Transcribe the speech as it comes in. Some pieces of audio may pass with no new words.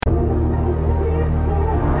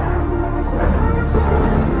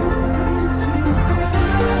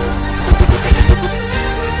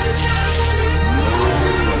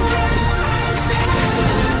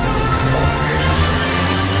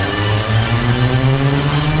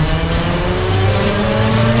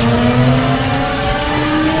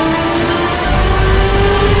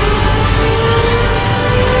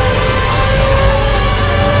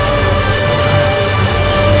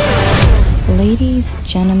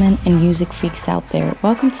gentlemen, and music freaks out there.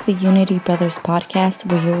 Welcome to the Unity Brothers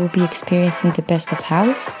podcast, where you will be experiencing the best of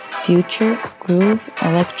house, future, groove,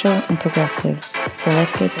 electro, and progressive. So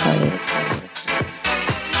let's get started.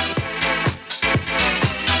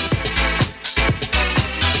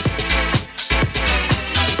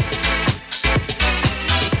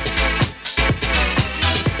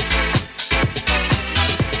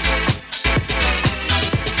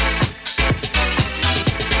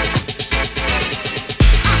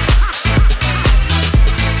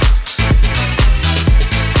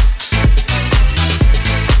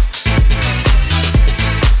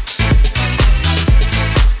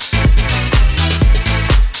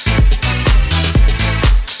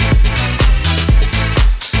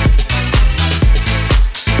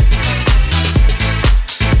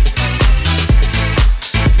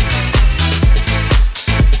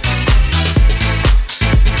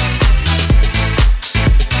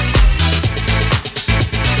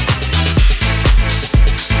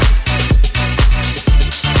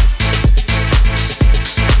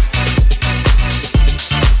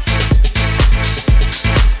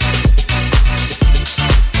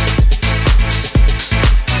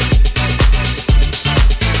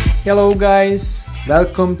 Hello guys,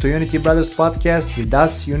 welcome to Unity Brothers podcast with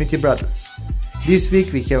us Unity Brothers. This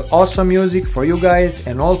week we have awesome music for you guys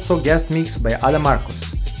and also guest mix by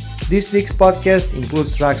MARCOS. This week's podcast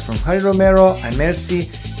includes tracks from Harry Romero, I'm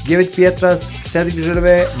Mercy, David Pietras, Cedric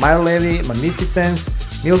Gervais, Myra Levy, Magnificence,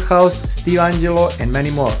 Milhouse, Steve Angelo and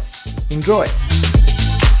many more. Enjoy!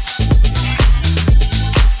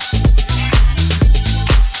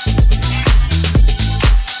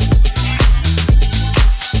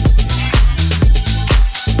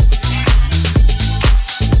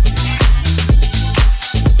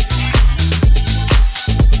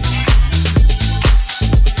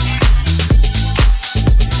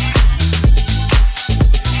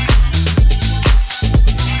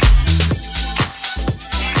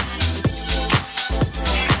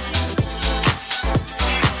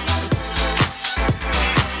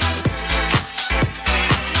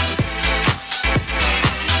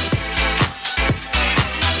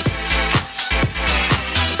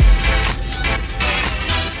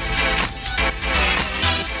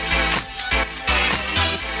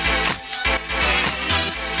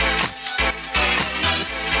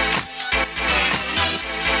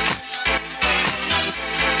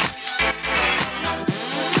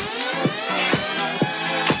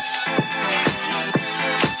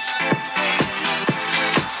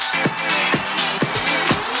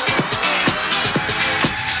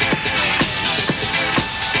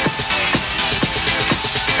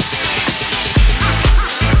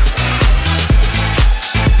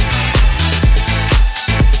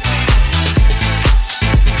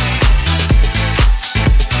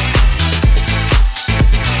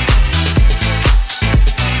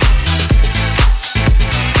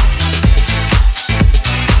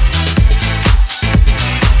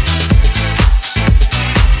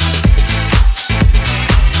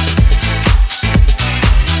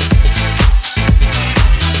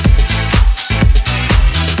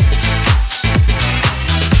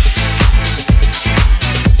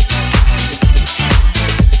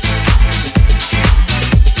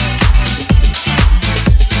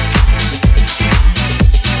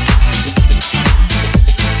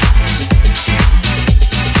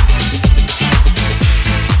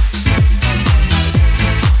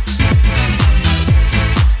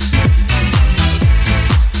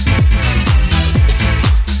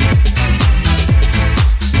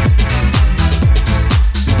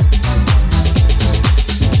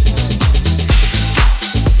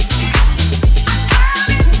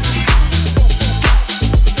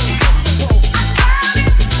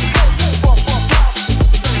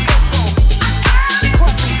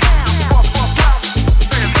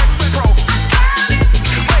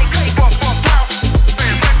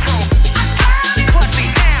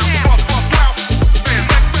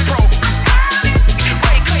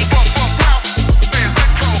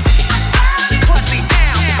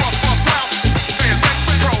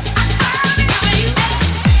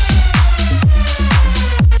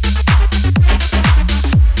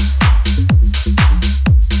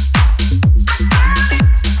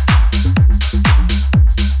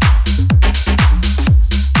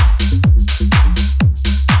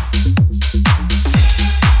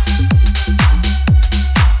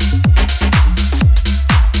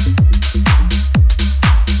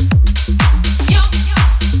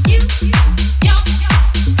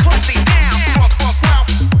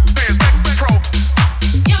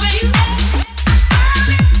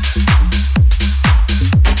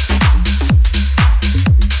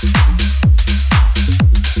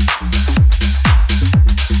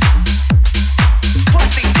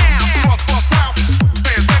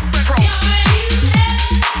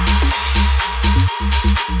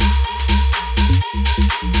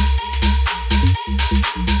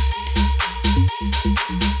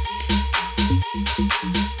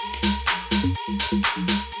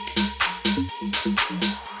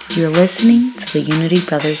 You're listening to the Unity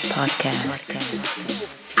Brothers podcast.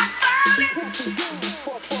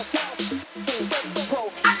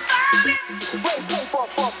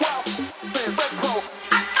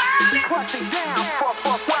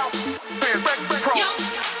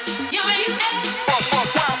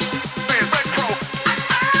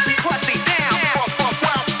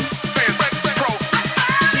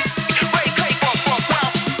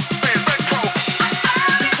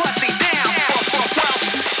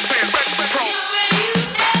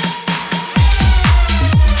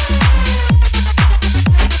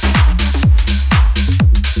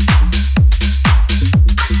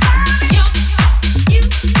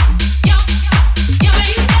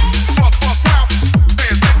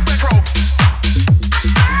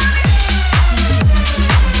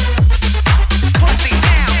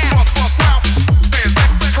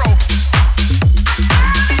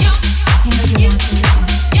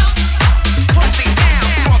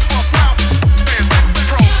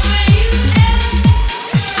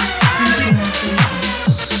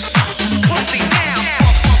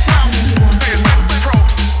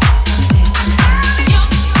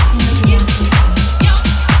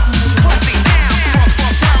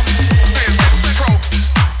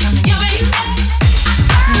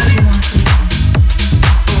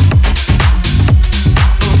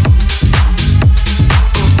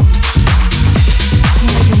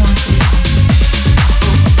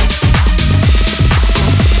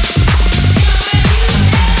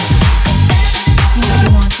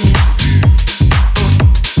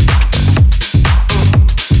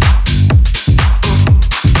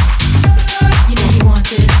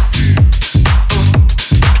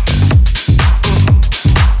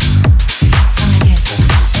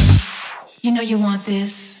 You want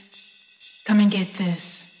this, come and get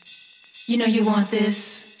this. You know you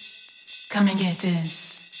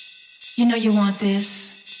want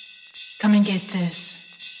this, come and get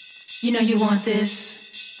this. You know you want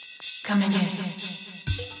this, come and get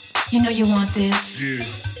this. You know you want this,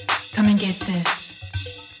 come and get this.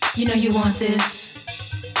 You know you want this,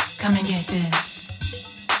 come and get this.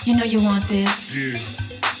 You know you want this,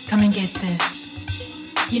 come and get this.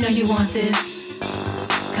 You know you want this,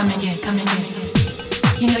 come and get this.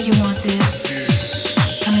 You know you want this.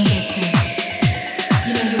 Come and get it. You know you want this. Come and get this.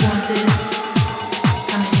 You know you want this.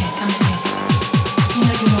 Come and get it. You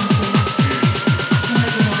know you want this. You know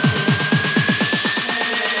you want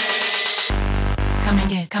this.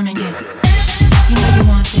 Come and get it. You know you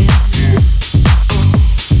want this.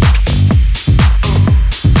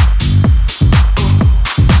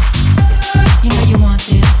 You know you want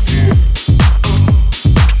this.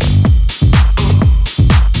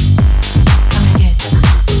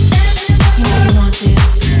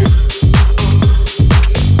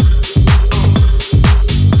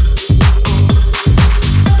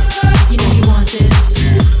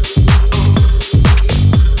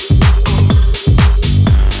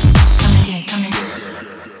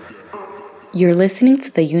 You're listening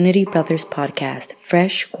to the Unity Brothers podcast,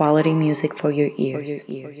 fresh quality music for your ears.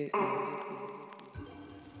 You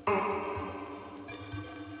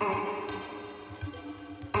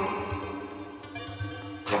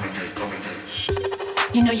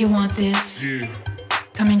know you want this.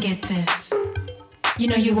 Come and get this. You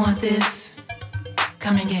know you want this.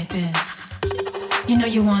 Come and get this. You know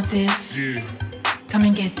you want this. Come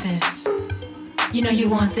and get this. You know you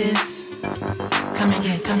want this. Come and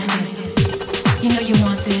get it. You know you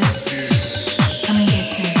want this. Come and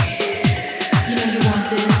get this. You know you want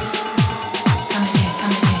this. Come and get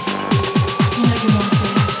it. You know you want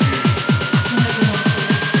this. You know you want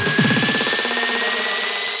this.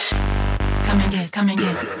 Come and get it.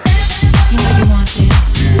 You know you want this.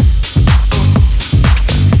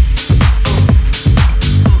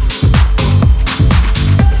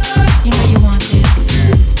 You know you want this.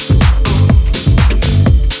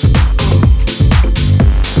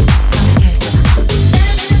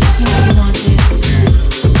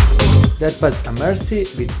 That was A Mercy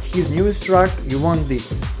with his newest track, You Want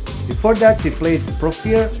This. Before that we played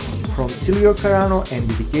Profir from Silvio Carano and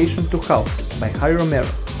Dedication to House by Harry Romero.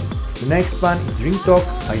 The next one is Drink Talk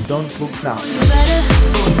by Don't Look Now.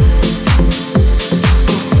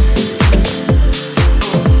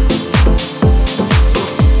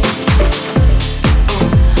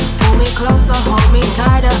 Pull me closer, hold me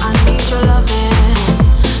tighter, I need your loving.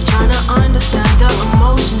 Trying to understand the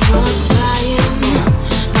emotions you're supplying.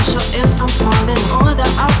 Not sure if I'm falling or the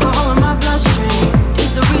alcohol in my bloodstream is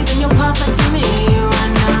the reason you're perfect to me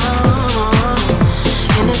right now.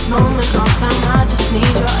 In this moment of time, I just need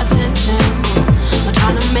your attention. I'm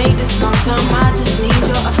trying to make this long term, I just need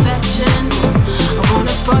your affection.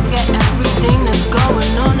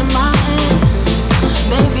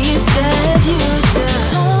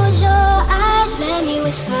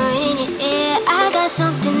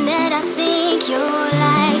 you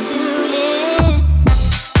like to hear.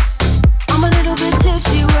 I'm a little bit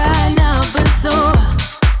tipsy right now, but so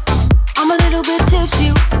I'm a little bit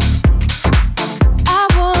tipsy. I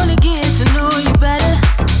wanna get to know you better.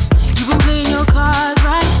 You've been playing your cards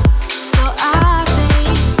right, so I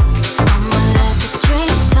think I'ma let the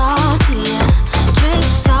drink talk to you. Drink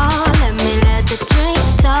talk, let me let the drink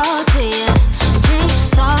talk to you. Drink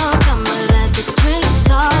talk, I'ma let the drink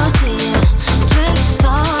talk to you. Drink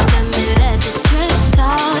talk, let me let the drink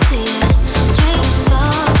talk to you. Drink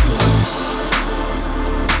talk to you.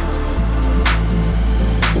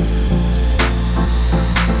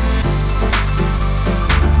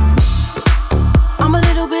 I'm a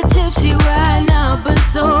little bit tipsy right now, but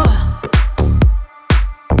so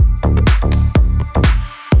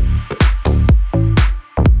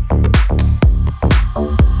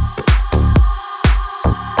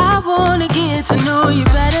I wanna get to know you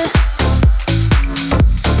better.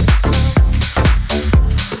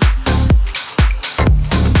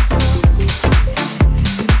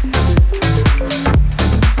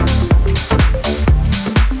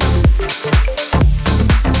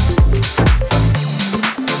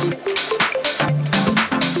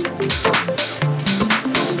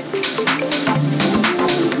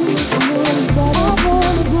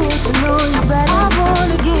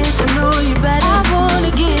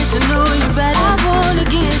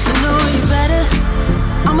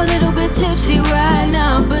 I'm a little bit tipsy right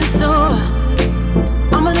now, but so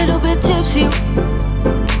I'm a little bit tipsy.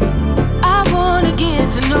 I wanna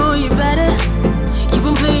get to know you better. You've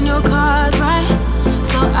been playing your cards right,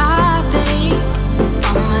 so I think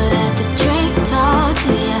I'ma let the drink talk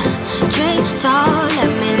to you. Drink talk,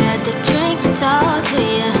 let me let the drink talk to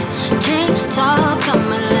you. Drink talk,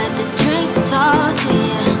 I'ma let the drink talk to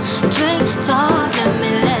you. Drink talk, let me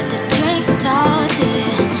let the drink talk to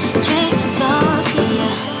you. Drink talk to you.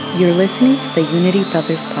 You're listening to the Unity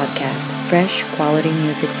Brothers podcast, fresh quality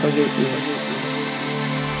music for your ears.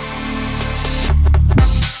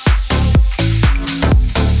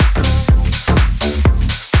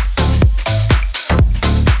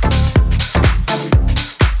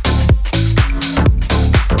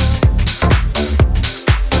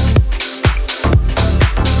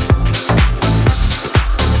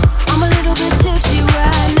 I'm a little bit tipsy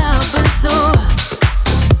right now, but so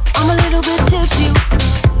I'm a little bit tipsy.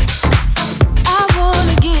 I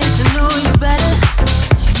wanna get to know you better.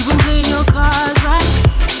 You've been playing your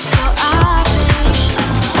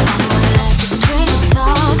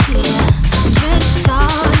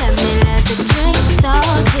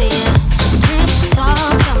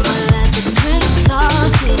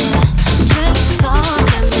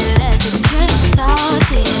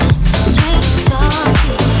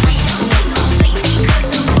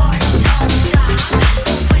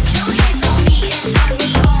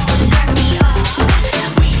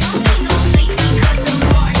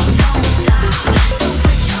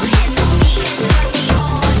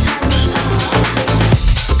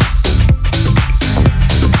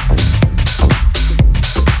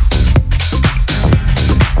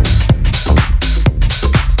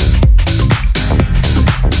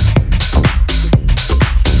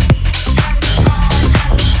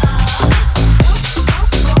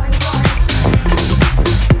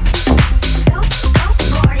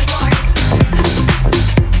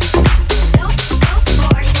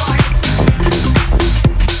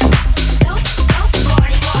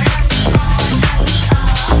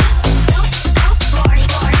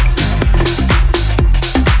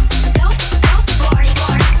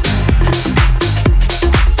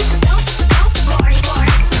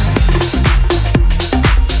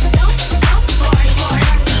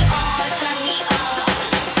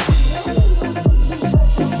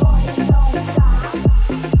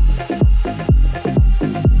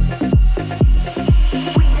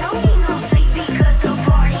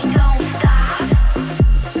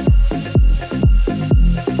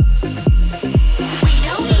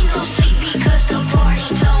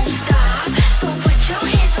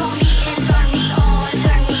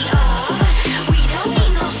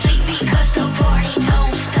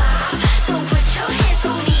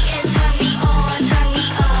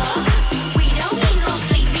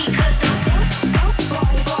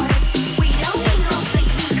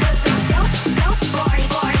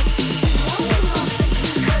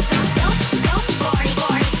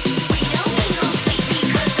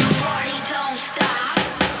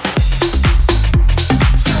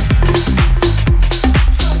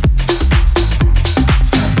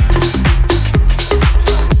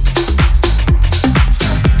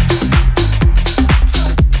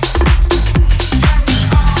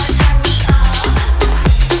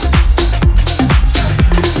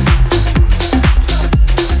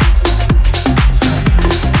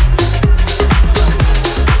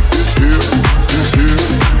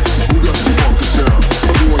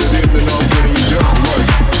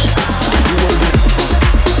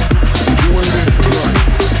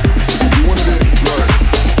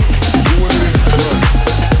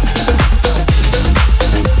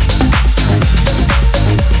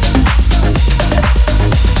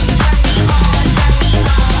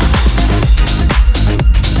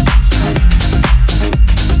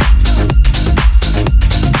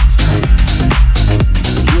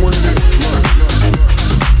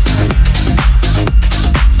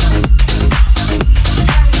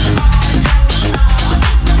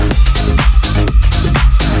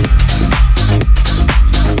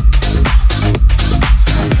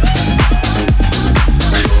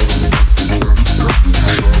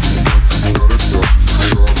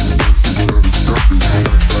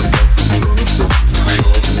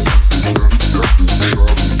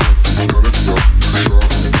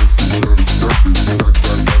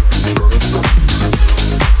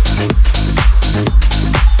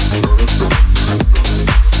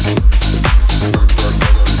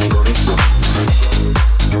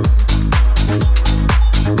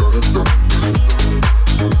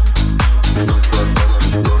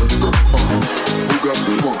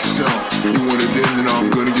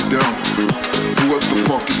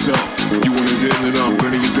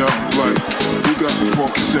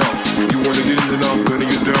funky sound? You want it in, then I'm gunning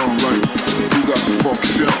you down like. Who got the funky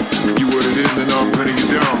sound? You want it in, then I'm gunning you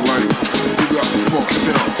down like. Who got the funky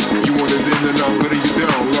sound? You want it in, then I'm gunning you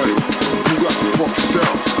down like. Who got the funky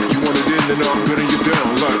sound? You want it in, then I'm gunning you down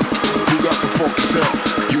like. Who got the funky sound?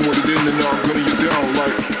 You want it in, then I'm gunning you down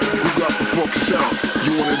like. Who got the funky sound?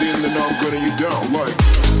 You want it in, then I'm gunning you down like.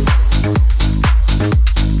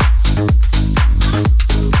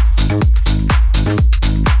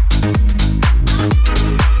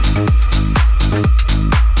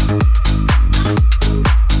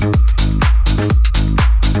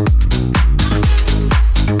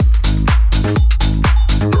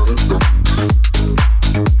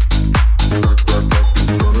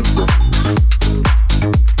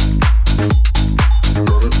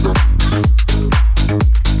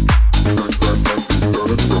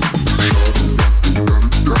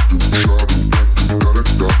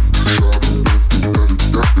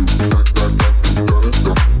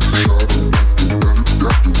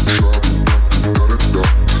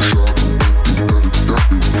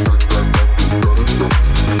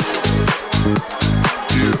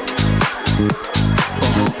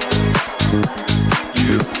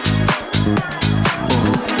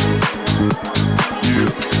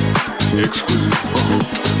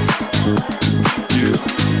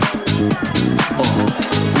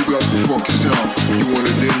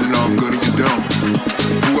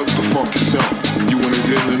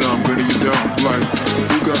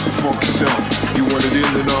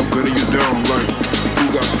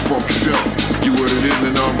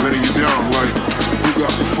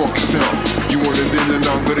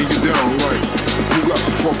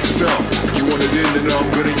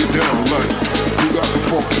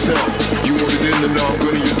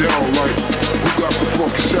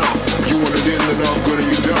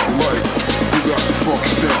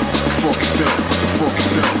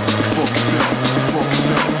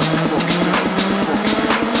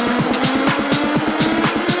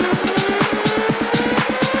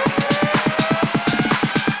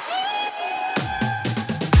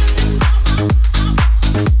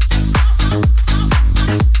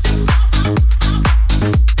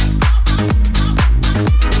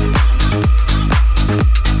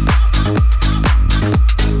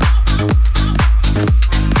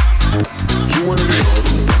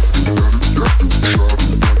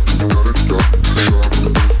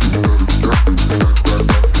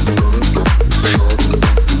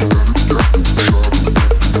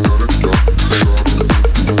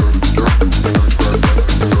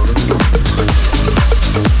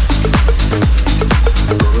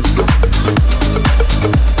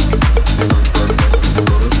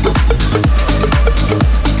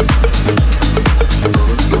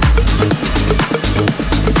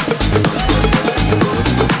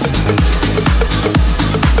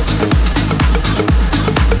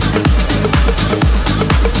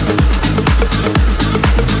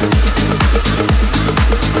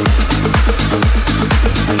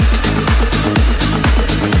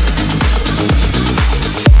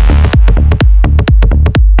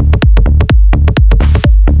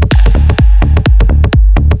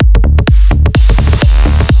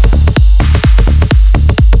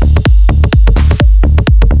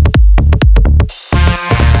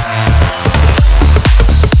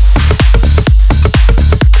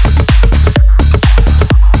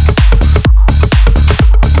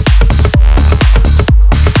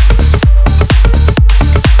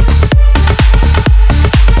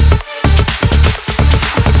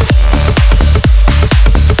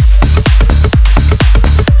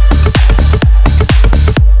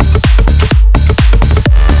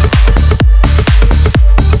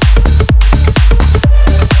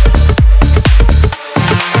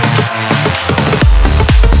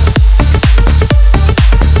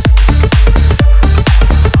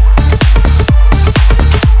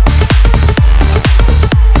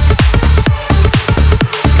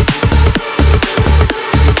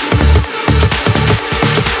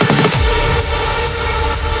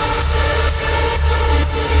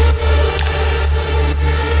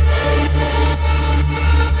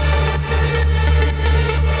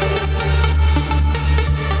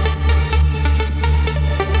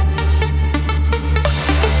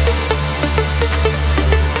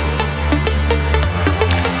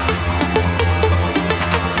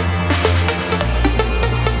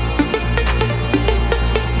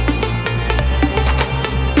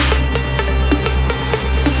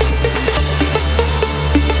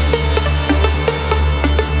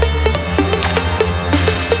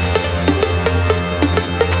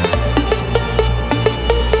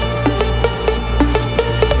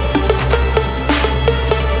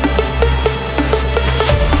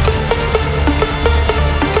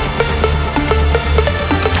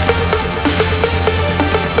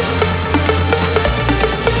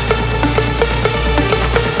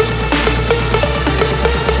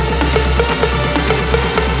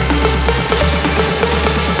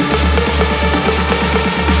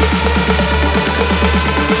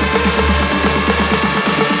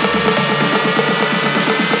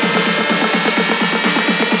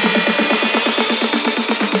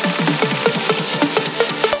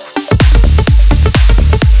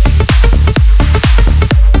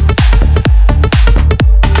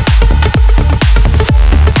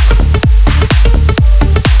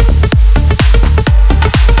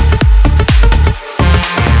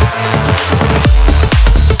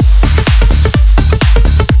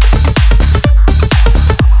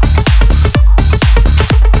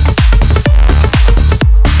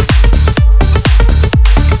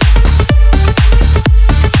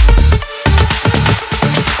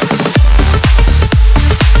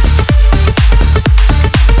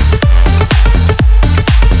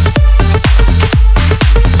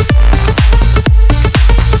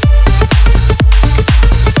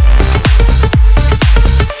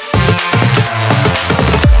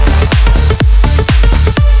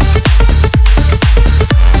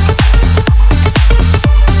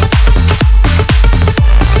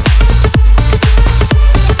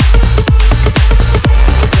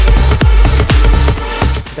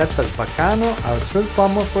 That was Bacano, our third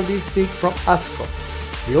plumber for this week from Asco.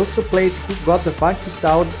 We also played Who Got the Funky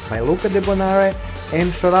Sound by Luca De Bonare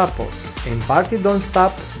and Shorapo, and Party Don't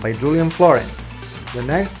Stop by Julian Florent. The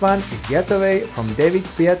next one is Getaway from David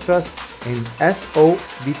Pietras and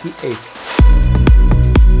SOBTH.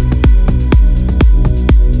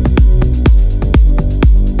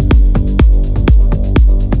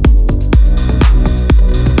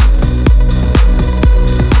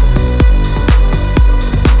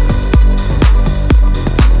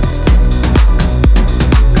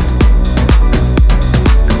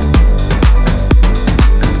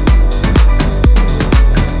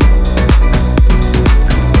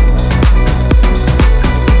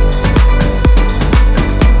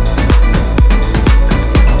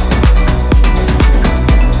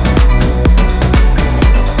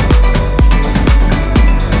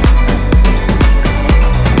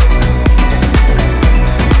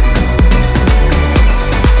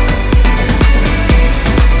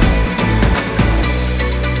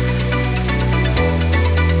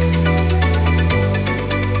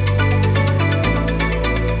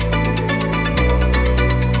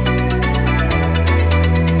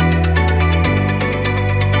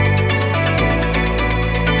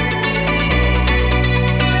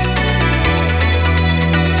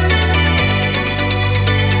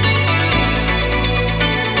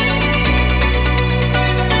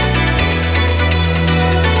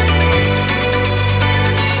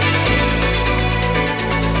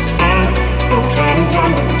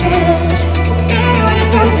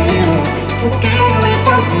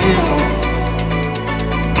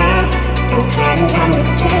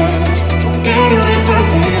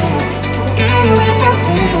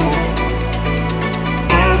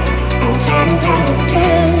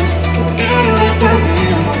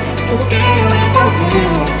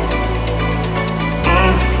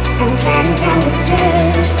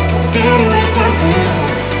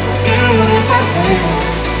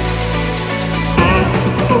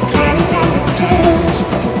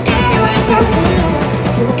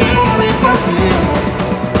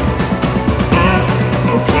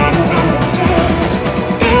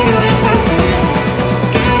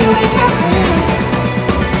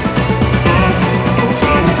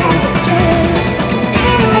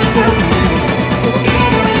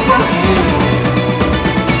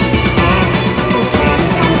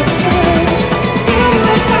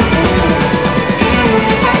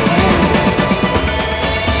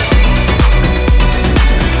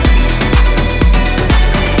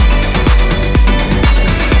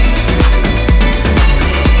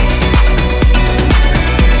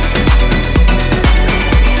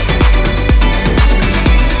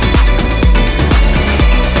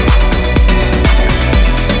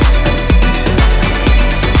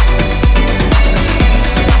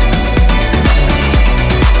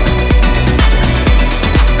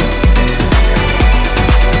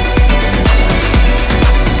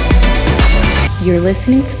 You're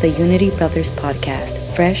listening to the Unity Brothers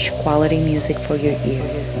podcast, fresh quality music for your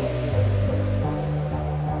ears.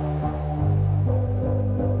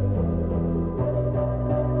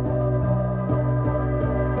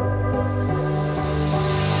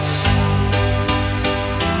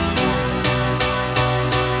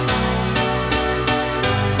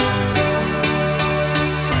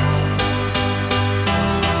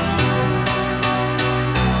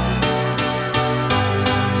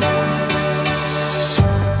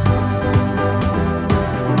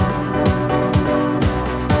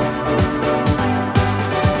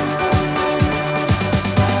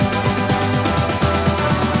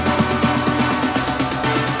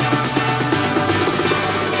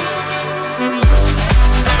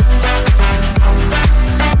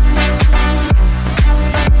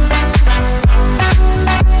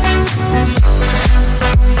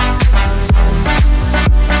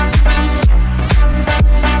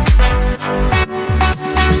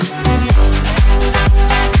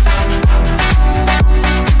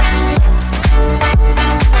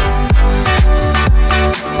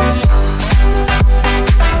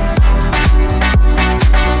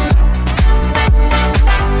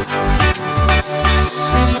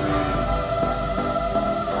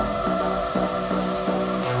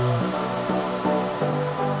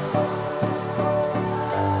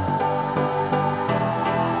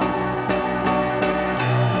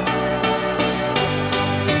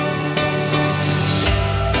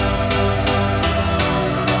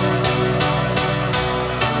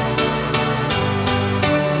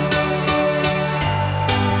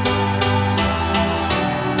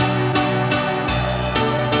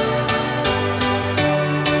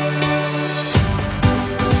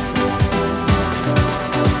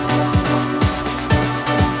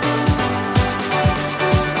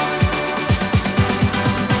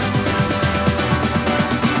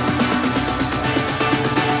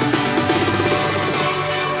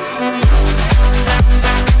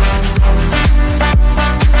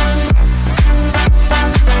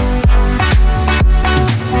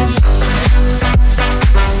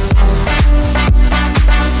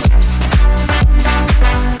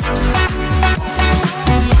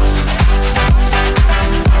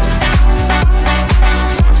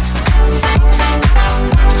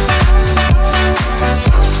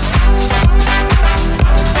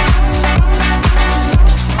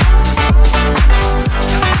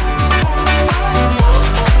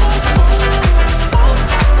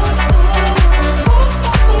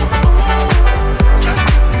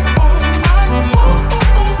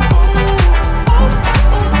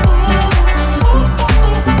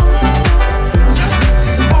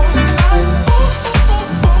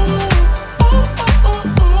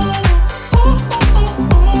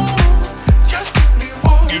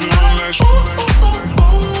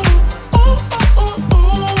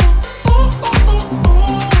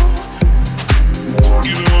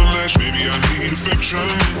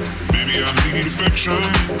 Baby, I need affection.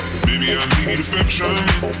 Baby, I need affection.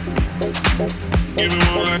 Give me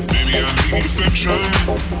all that. Baby, I need affection.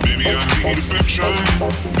 Baby, I need affection.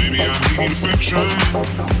 Baby, I need affection.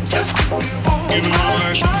 Just give me all that. Give me all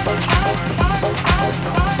that.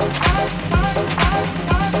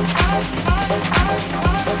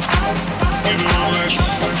 Give me all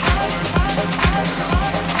that.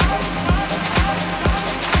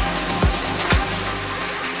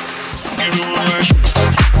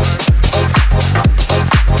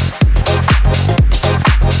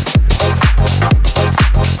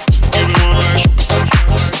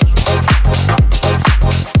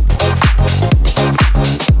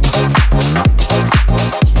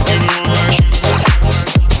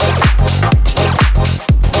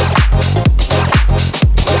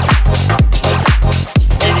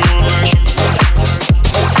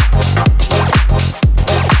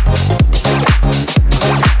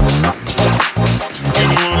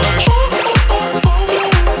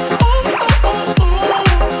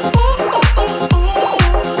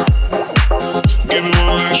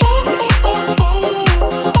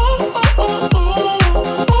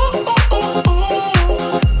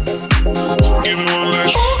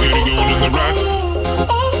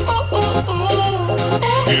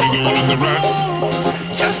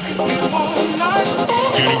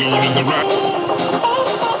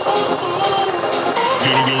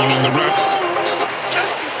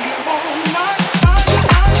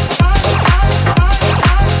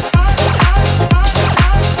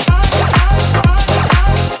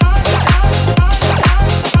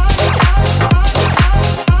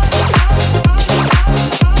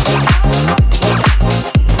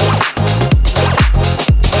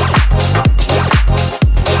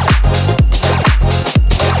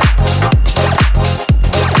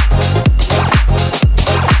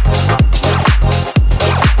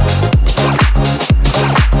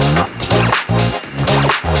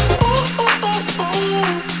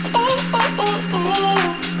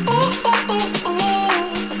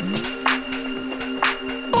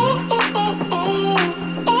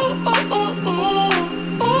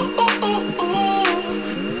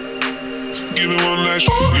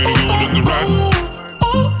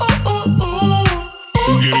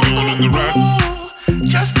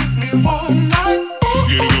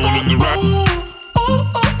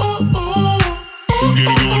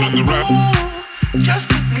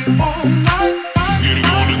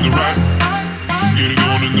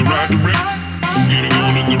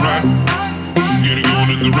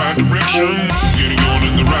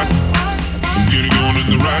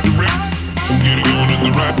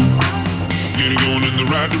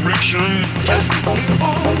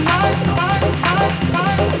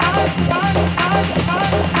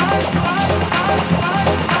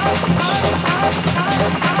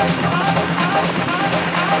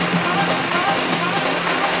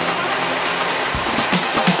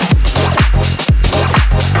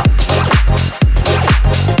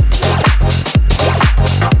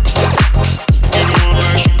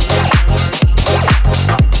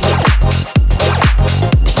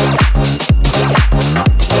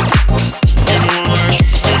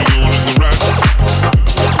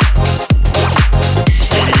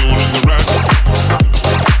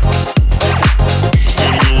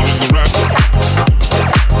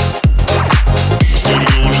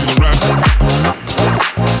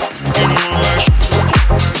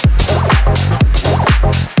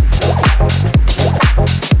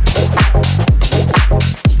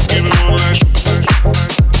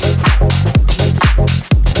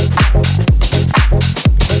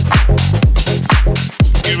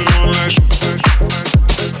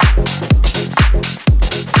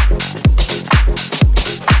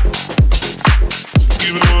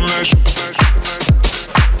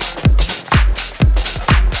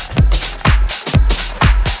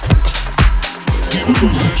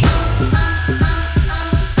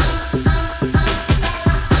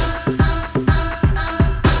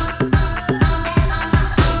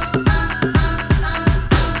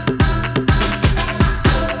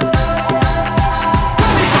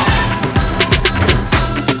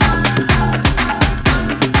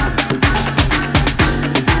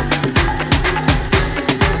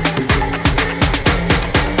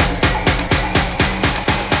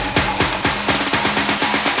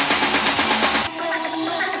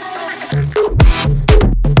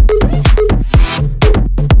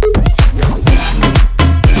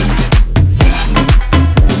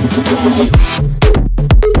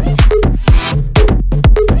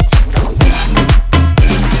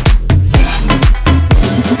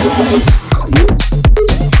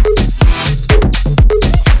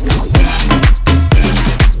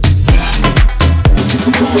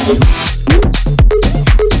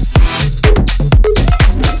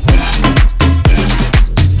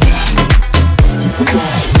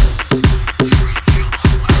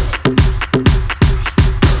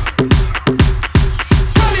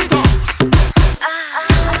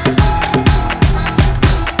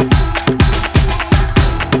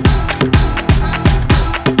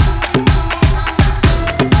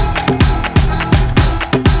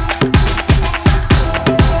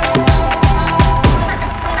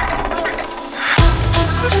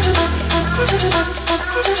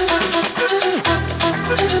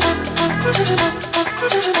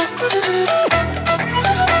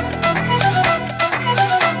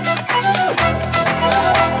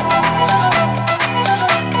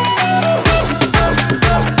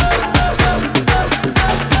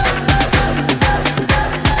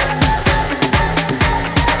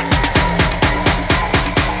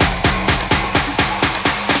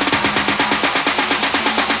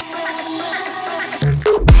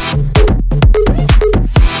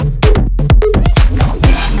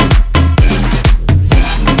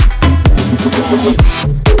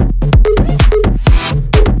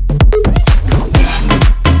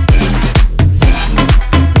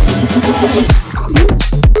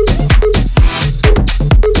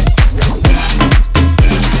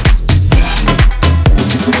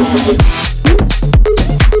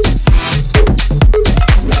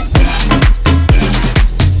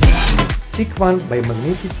 Sick One by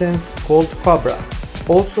Magnificence called Cobra,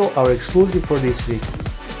 also our exclusive for this week.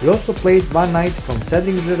 We also played One Night from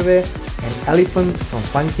Cedric Gervais and Elephant from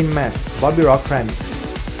Funkin' Matt, Bobby Rock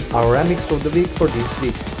remix, our remix of the week for this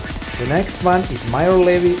week. The next one is Myro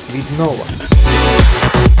Levy with Nova.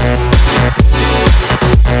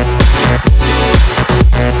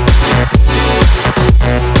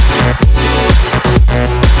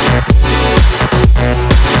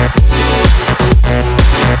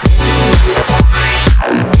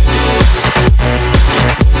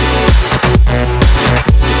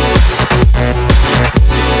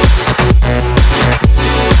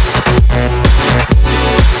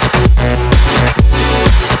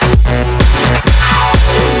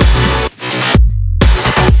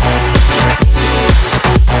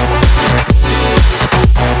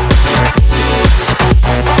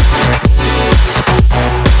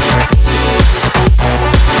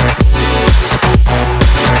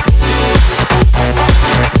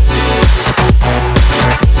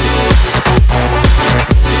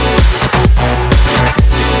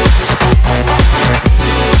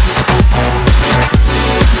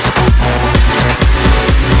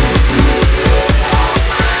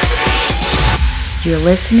 You're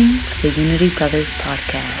listening to the Unity Brothers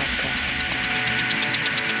podcast.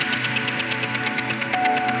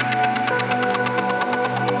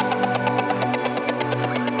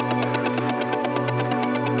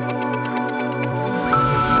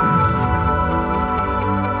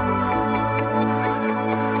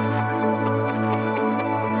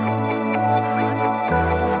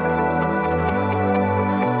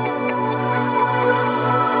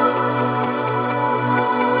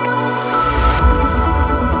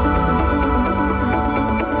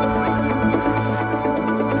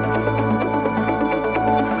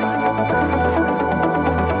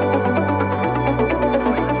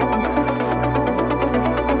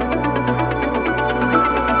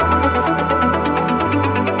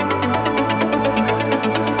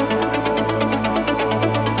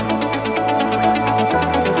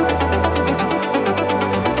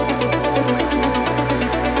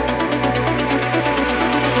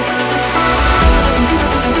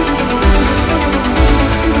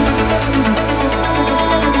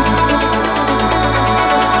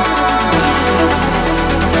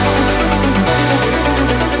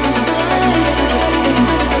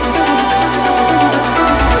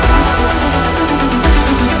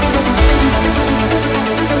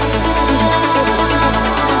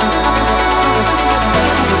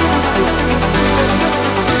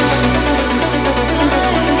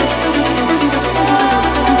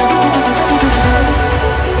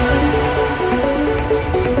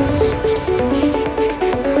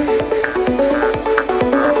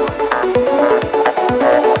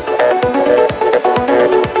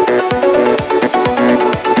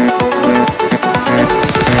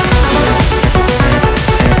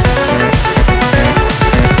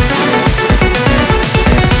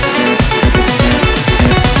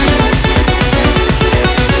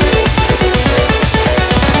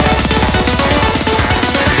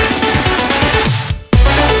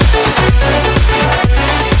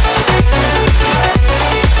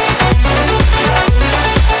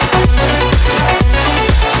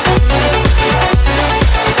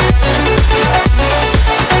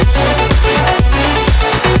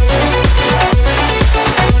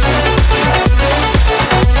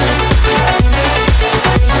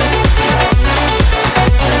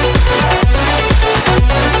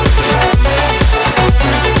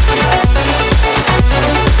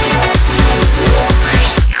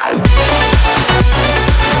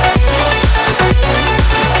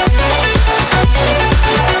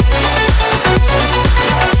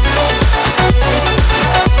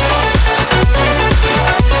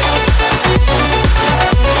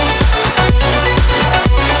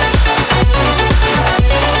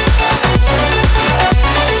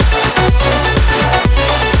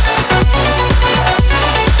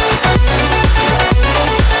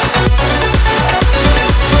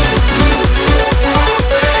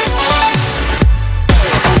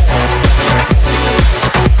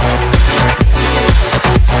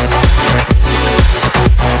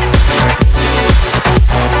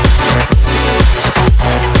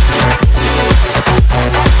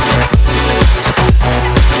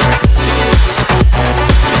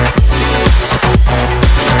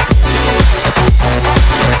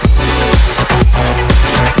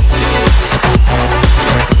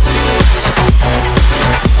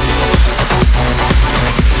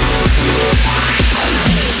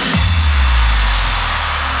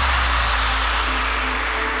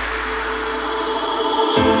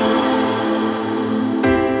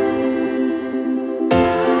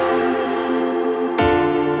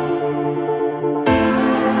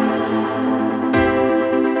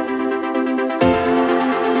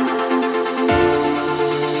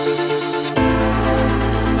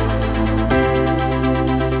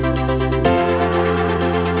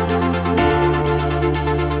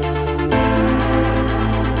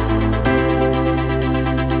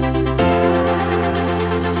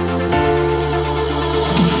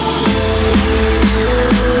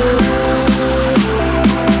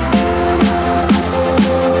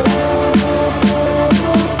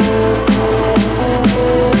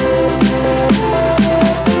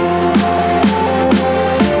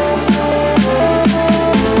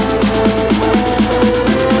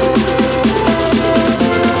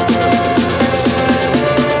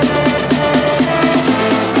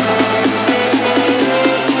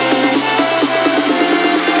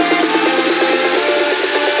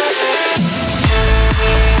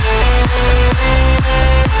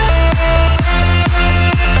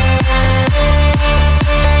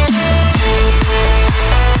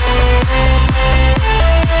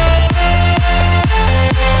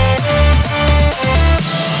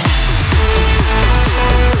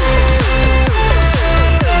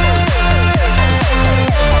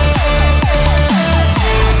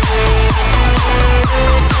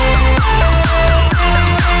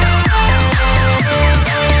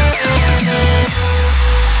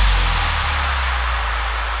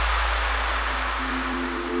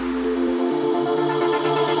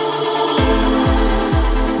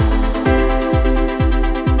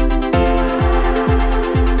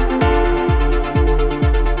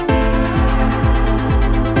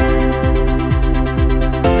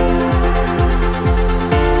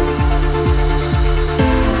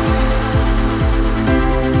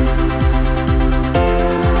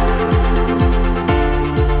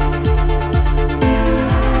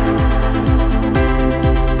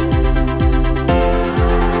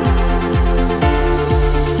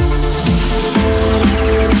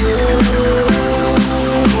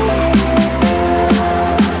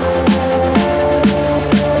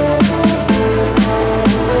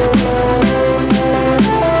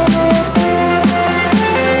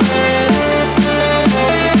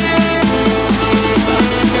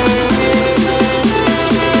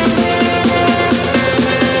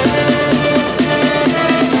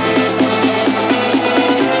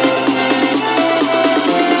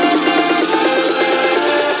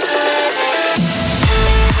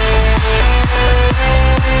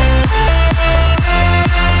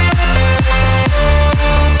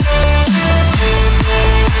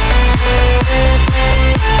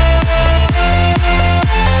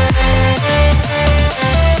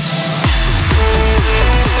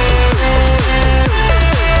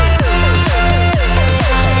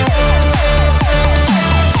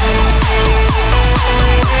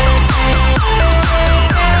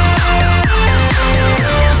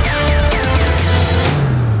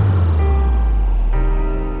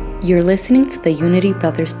 You're listening to the Unity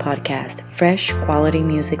Brothers podcast, fresh quality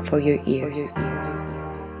music for your ears.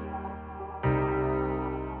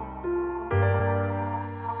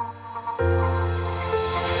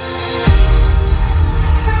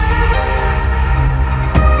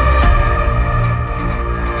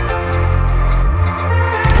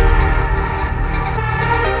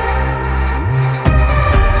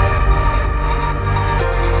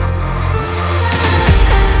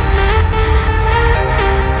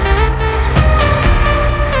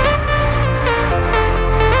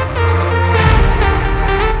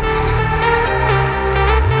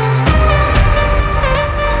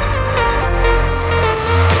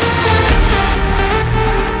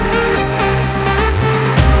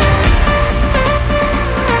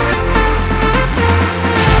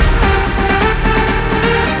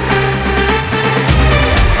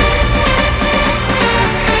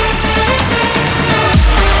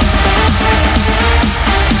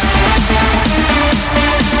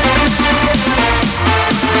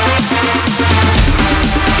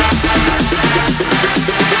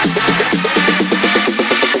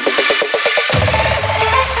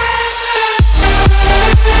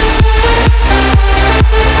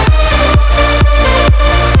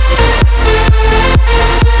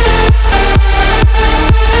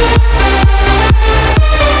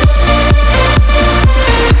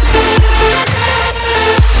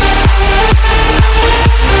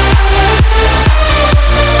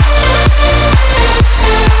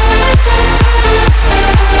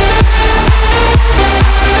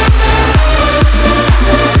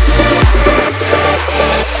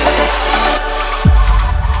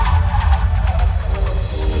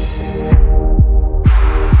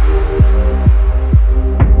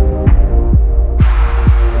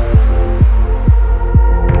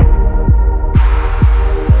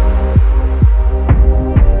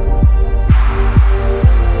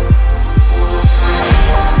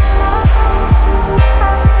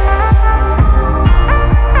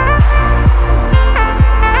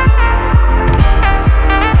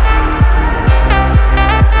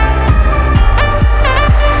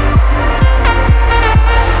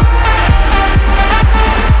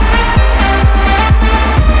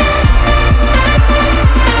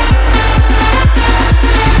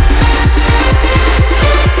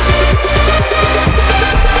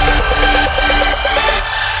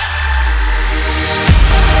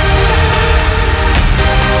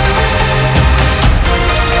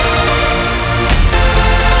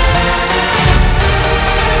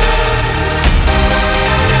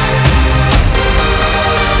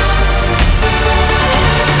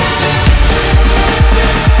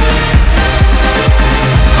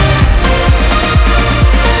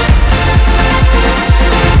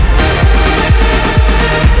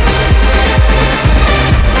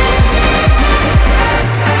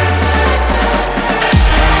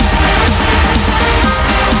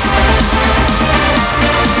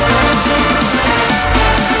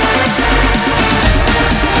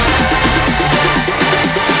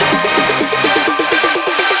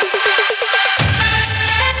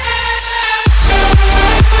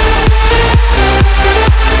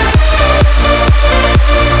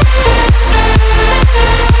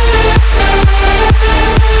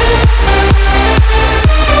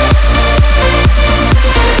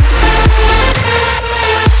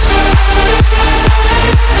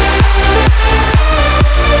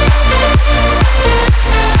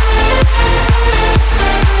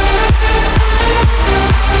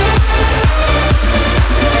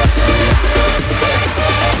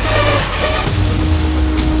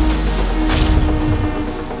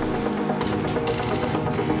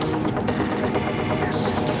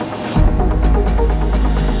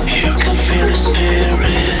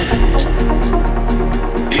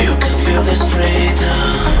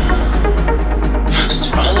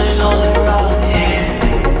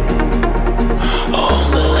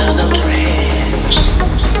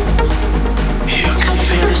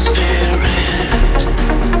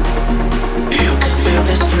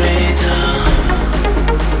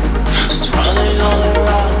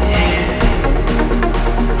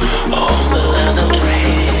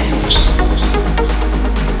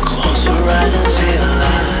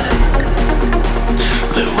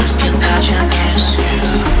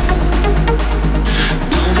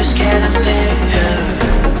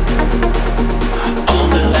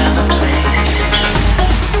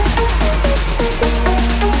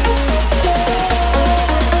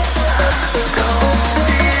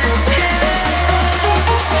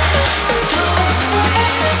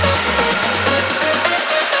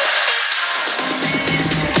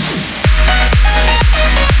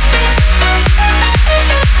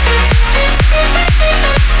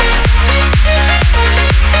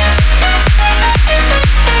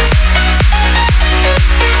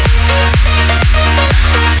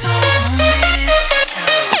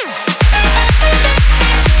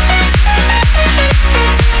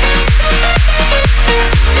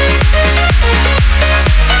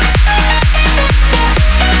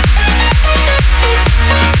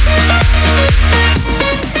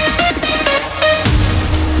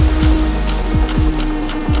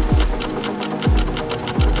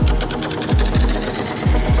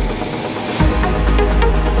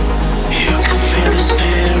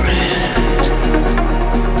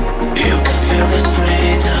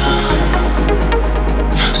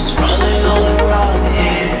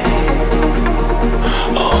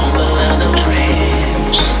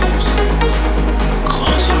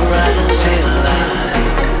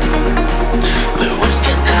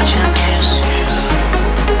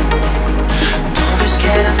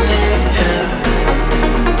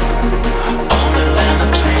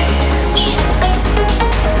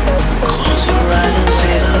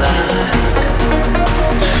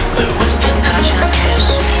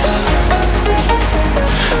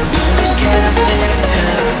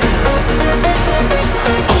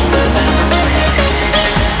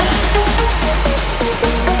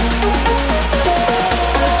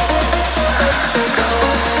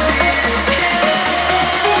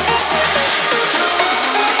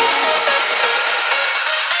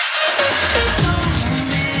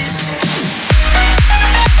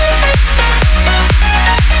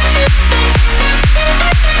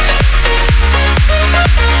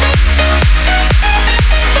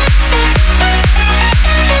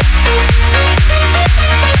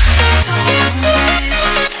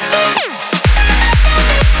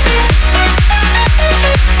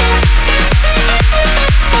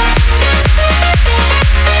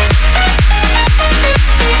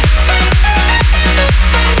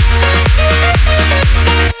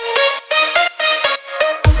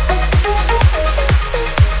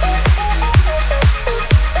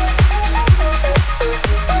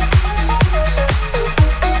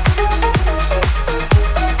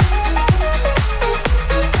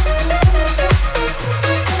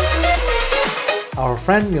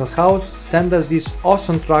 friend Milhouse sent us this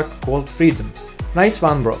awesome track called Freedom. Nice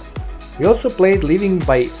one, bro. We also played Living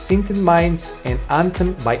by Synthetic Minds and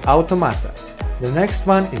Anthem by Automata. The next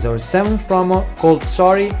one is our 7th promo called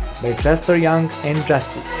Sorry by Chester Young and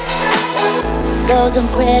Justin. Those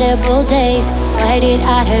incredible days, why did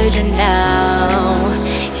I hurt you now?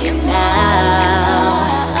 You now.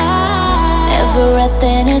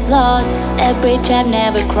 Everything is lost, a bridge I've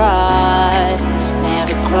never crossed,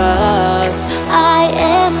 never crossed. I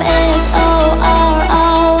am S-O-R-R-Y.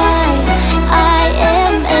 I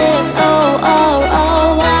am S-O-R-R-Y.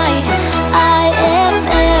 I am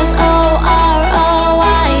S-O-R-R-Y.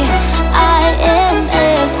 I am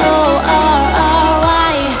S-O-R-R-Y.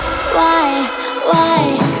 Why?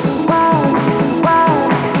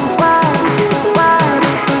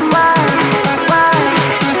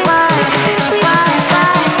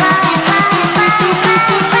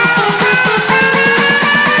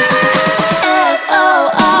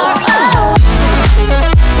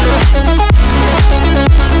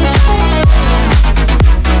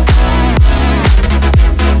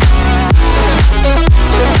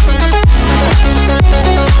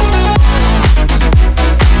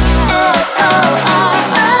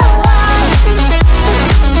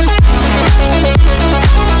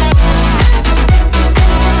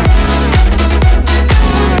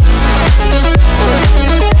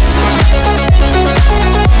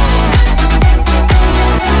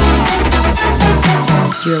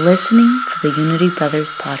 You're listening to the Unity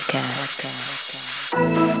Brothers podcast.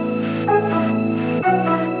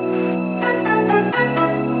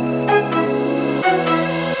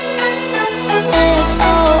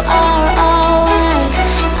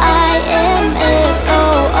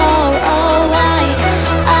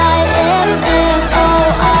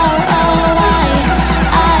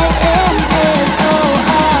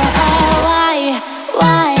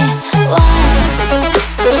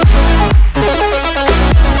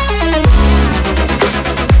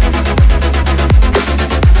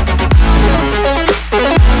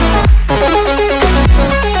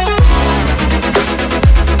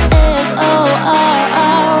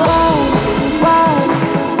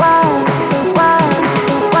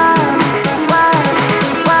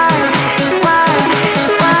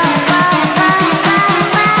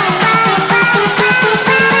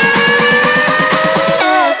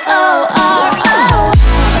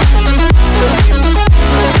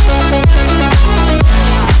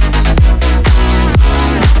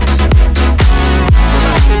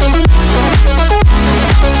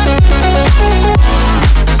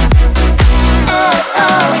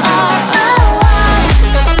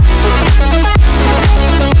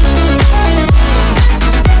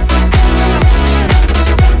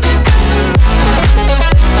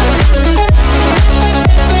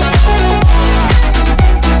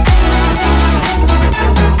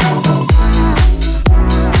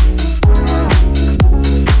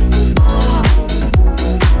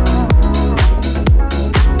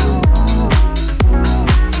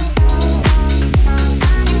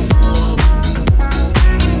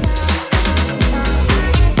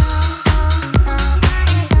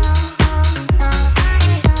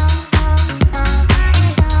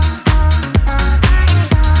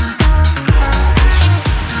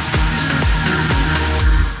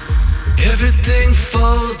 Everything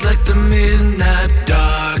falls like the midnight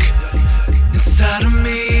dark inside of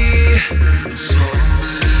me.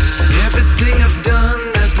 Everything I've done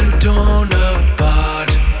has been torn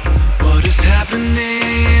apart. What is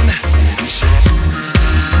happening?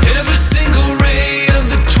 Every single ray of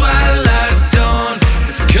the twilight dawn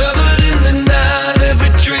is covered in the night.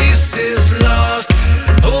 Every trace is lost.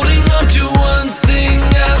 Holding on to one thing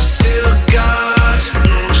I've still got.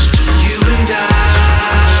 You and I.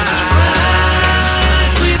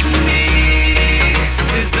 With me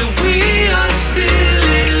is that we are still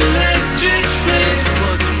electric friends.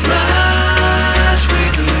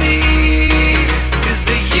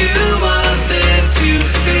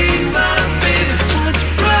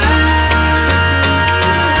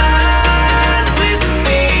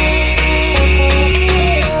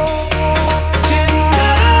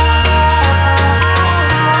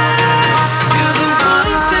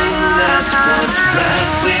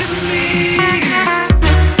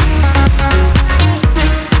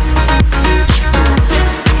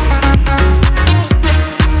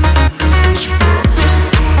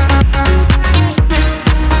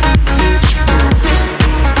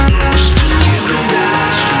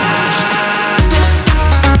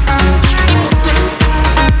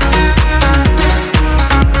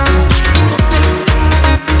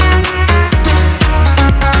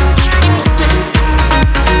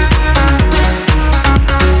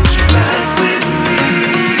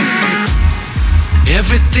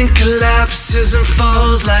 collapses and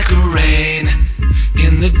falls like rain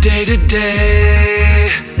in the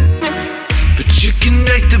day-to-day. But you can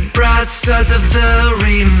make the bright sides of the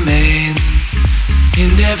remains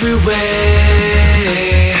in every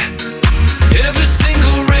way. Every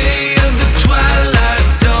single ray of the twilight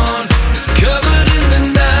dawn is covered in the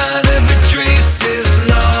night. Every trace is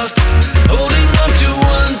lost. Holding on to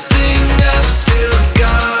one thing I've still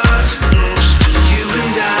got. You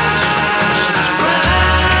and I. What's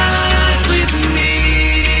right with me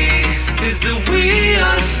is that we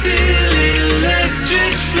are still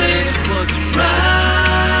electric flames. What's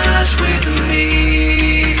right with me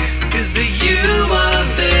is that you are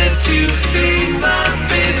there to feed my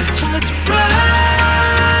pain. What's right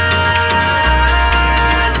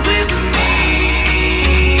with me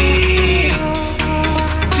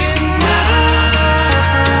tonight?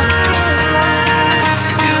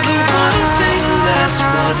 You're the one thing that's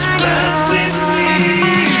what's right with me.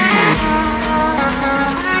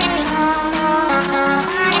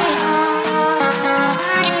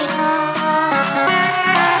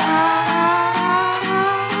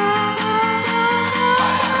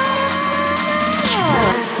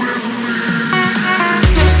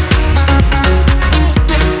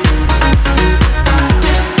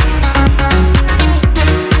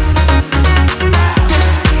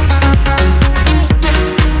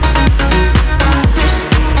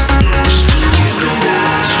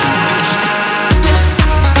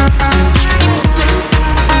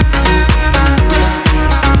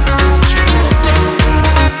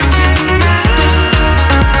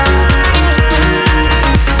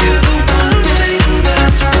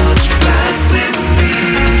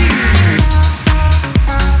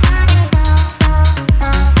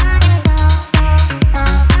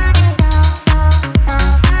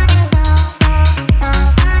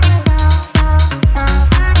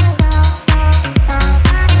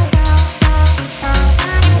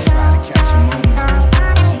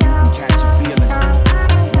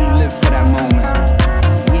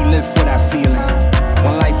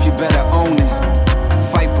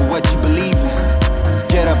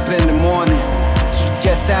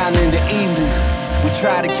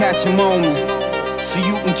 Catch a moment, so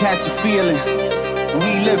you can catch a feeling.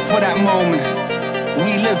 We live for that moment,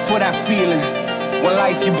 we live for that feeling. One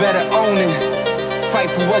life, you better own it. Fight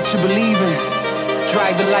for what you believe in.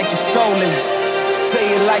 Drive it like you stole it.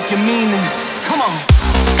 Say it like you mean it. Come on.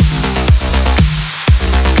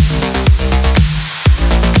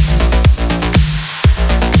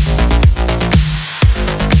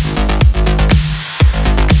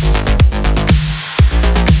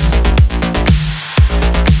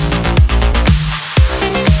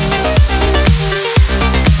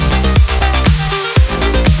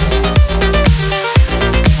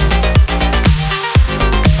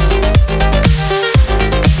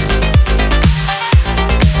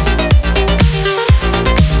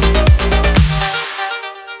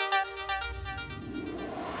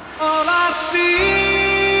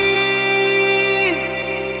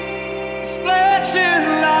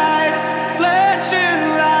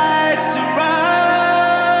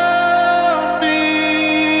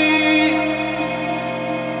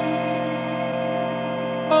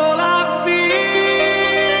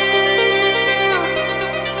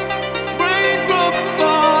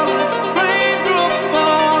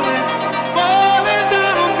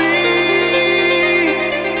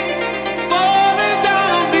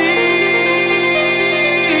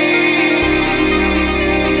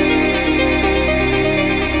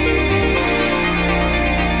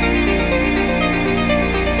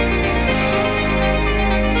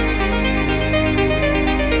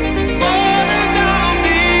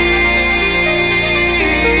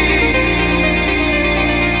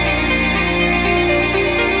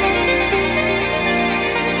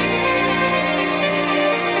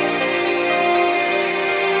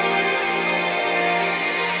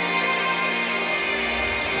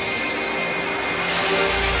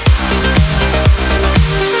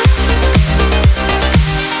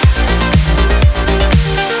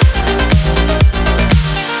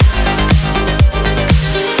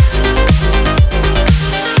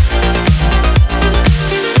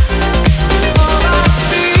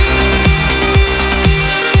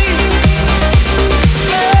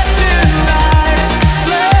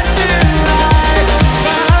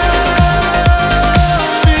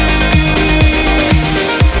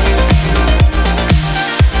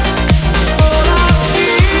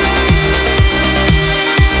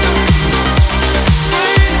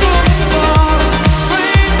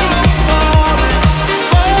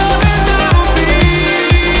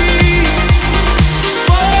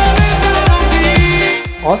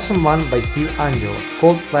 awesome one by Steve Angelo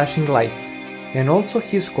called Flashing Lights, and also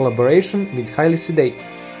his collaboration with Highly Sedate,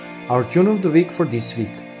 our tune of the week for this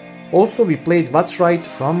week. Also we played What's Right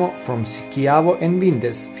from Schiavo and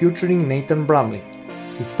Vindes featuring Nathan Brumley.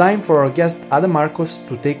 It's time for our guest Adam Marcos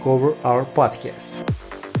to take over our podcast.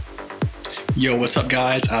 Yo, what's up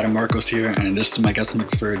guys? Adam Marcos here, and this is my guest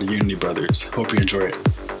mix for the Unity Brothers. Hope you enjoy it.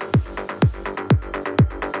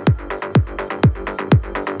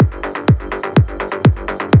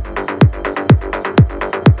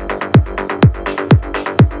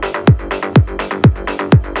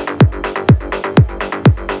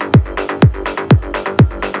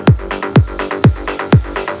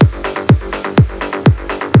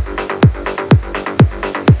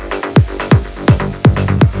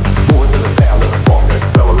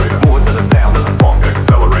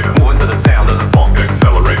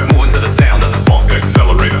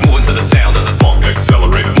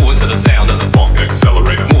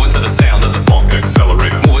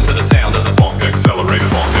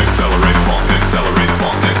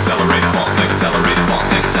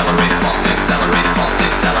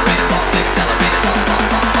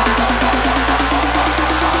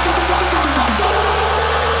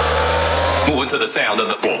 To the sound of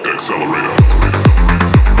the funk accelerator.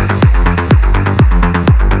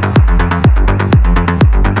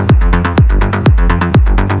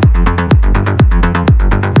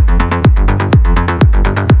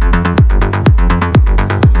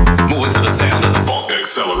 To the sound of the funk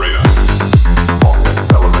accelerator.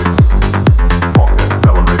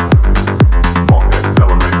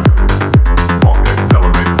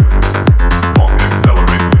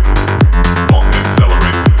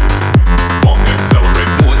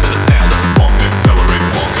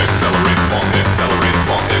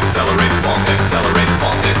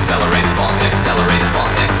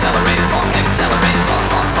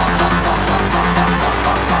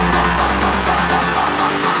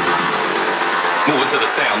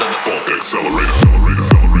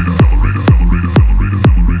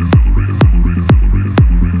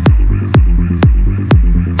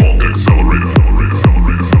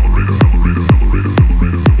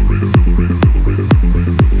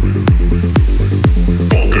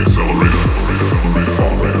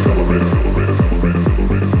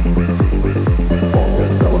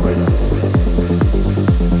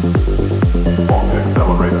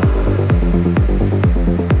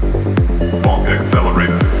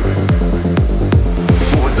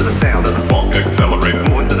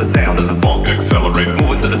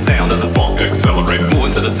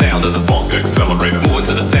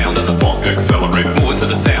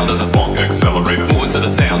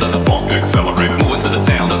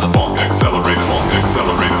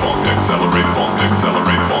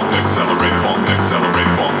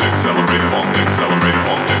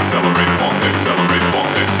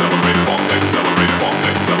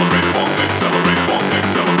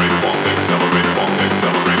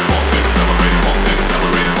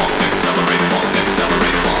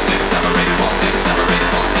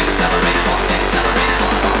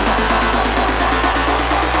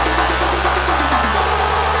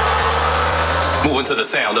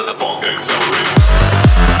 Accelerator.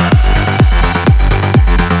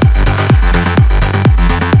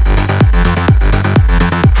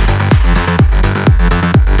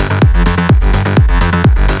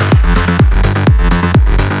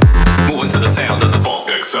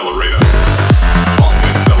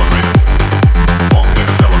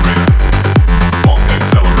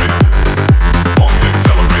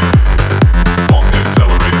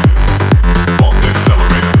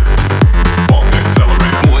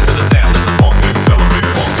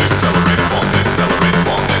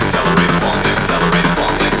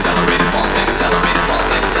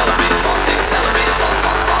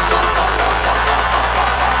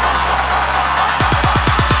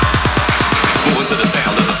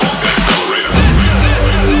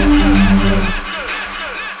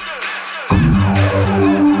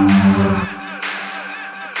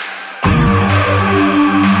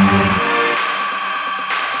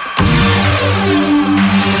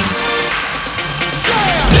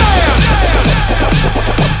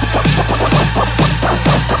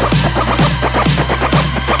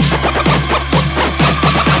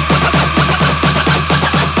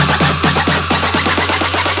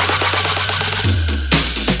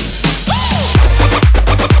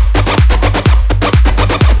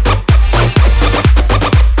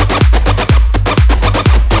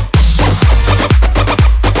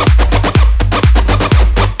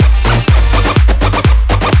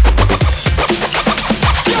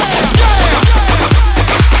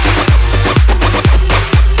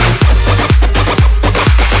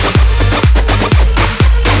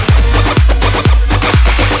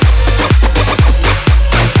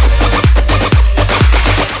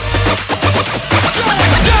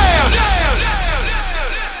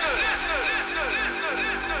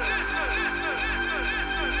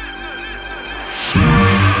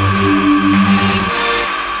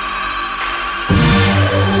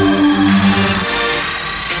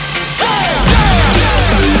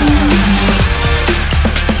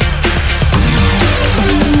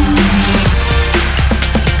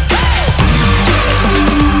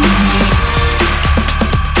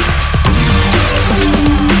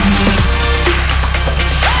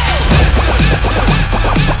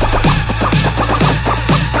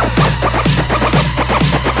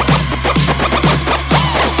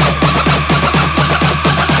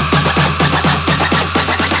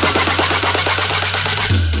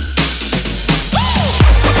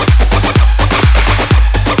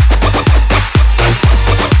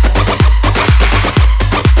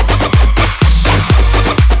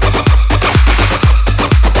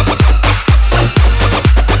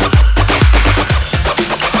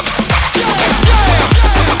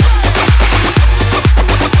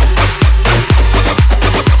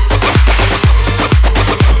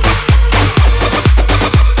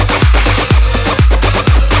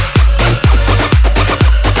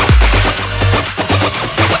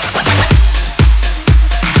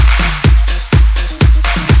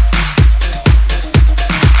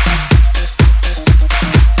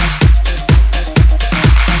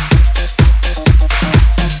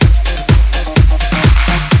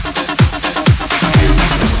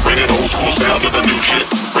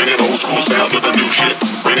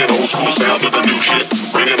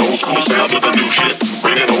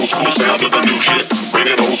 old school sound to the new shit.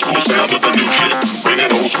 Bringing old school sound to the new shit. Bringing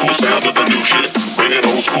old school sound to the new shit. Bringing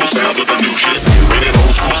old school sound to the new shit. Bringing old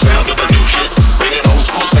school sound to the new shit. Bringing old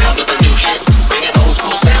school sound to the new shit. Bringing old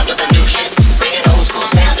school sound to the new shit. Bringing old school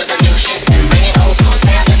sound to the new shit. Bringing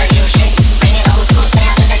old school sound to the new shit. Bringing old school sound to the new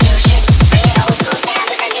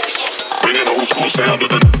shit. Bringing old school sound to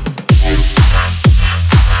the new shit.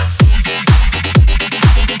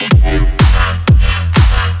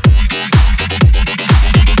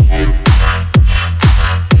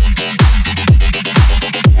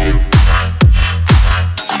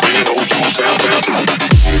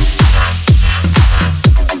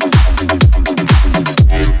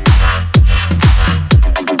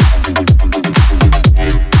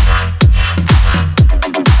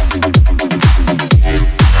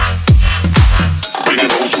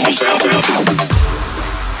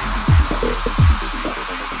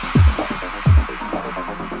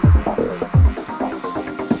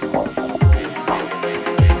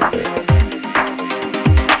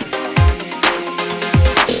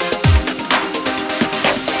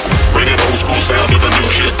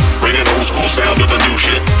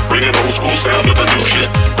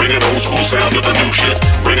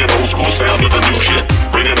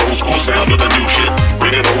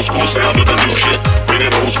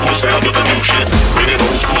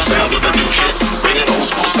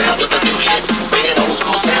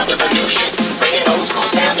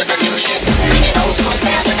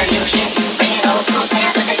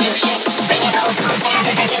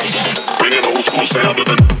 Bringing old school sound to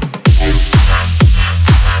the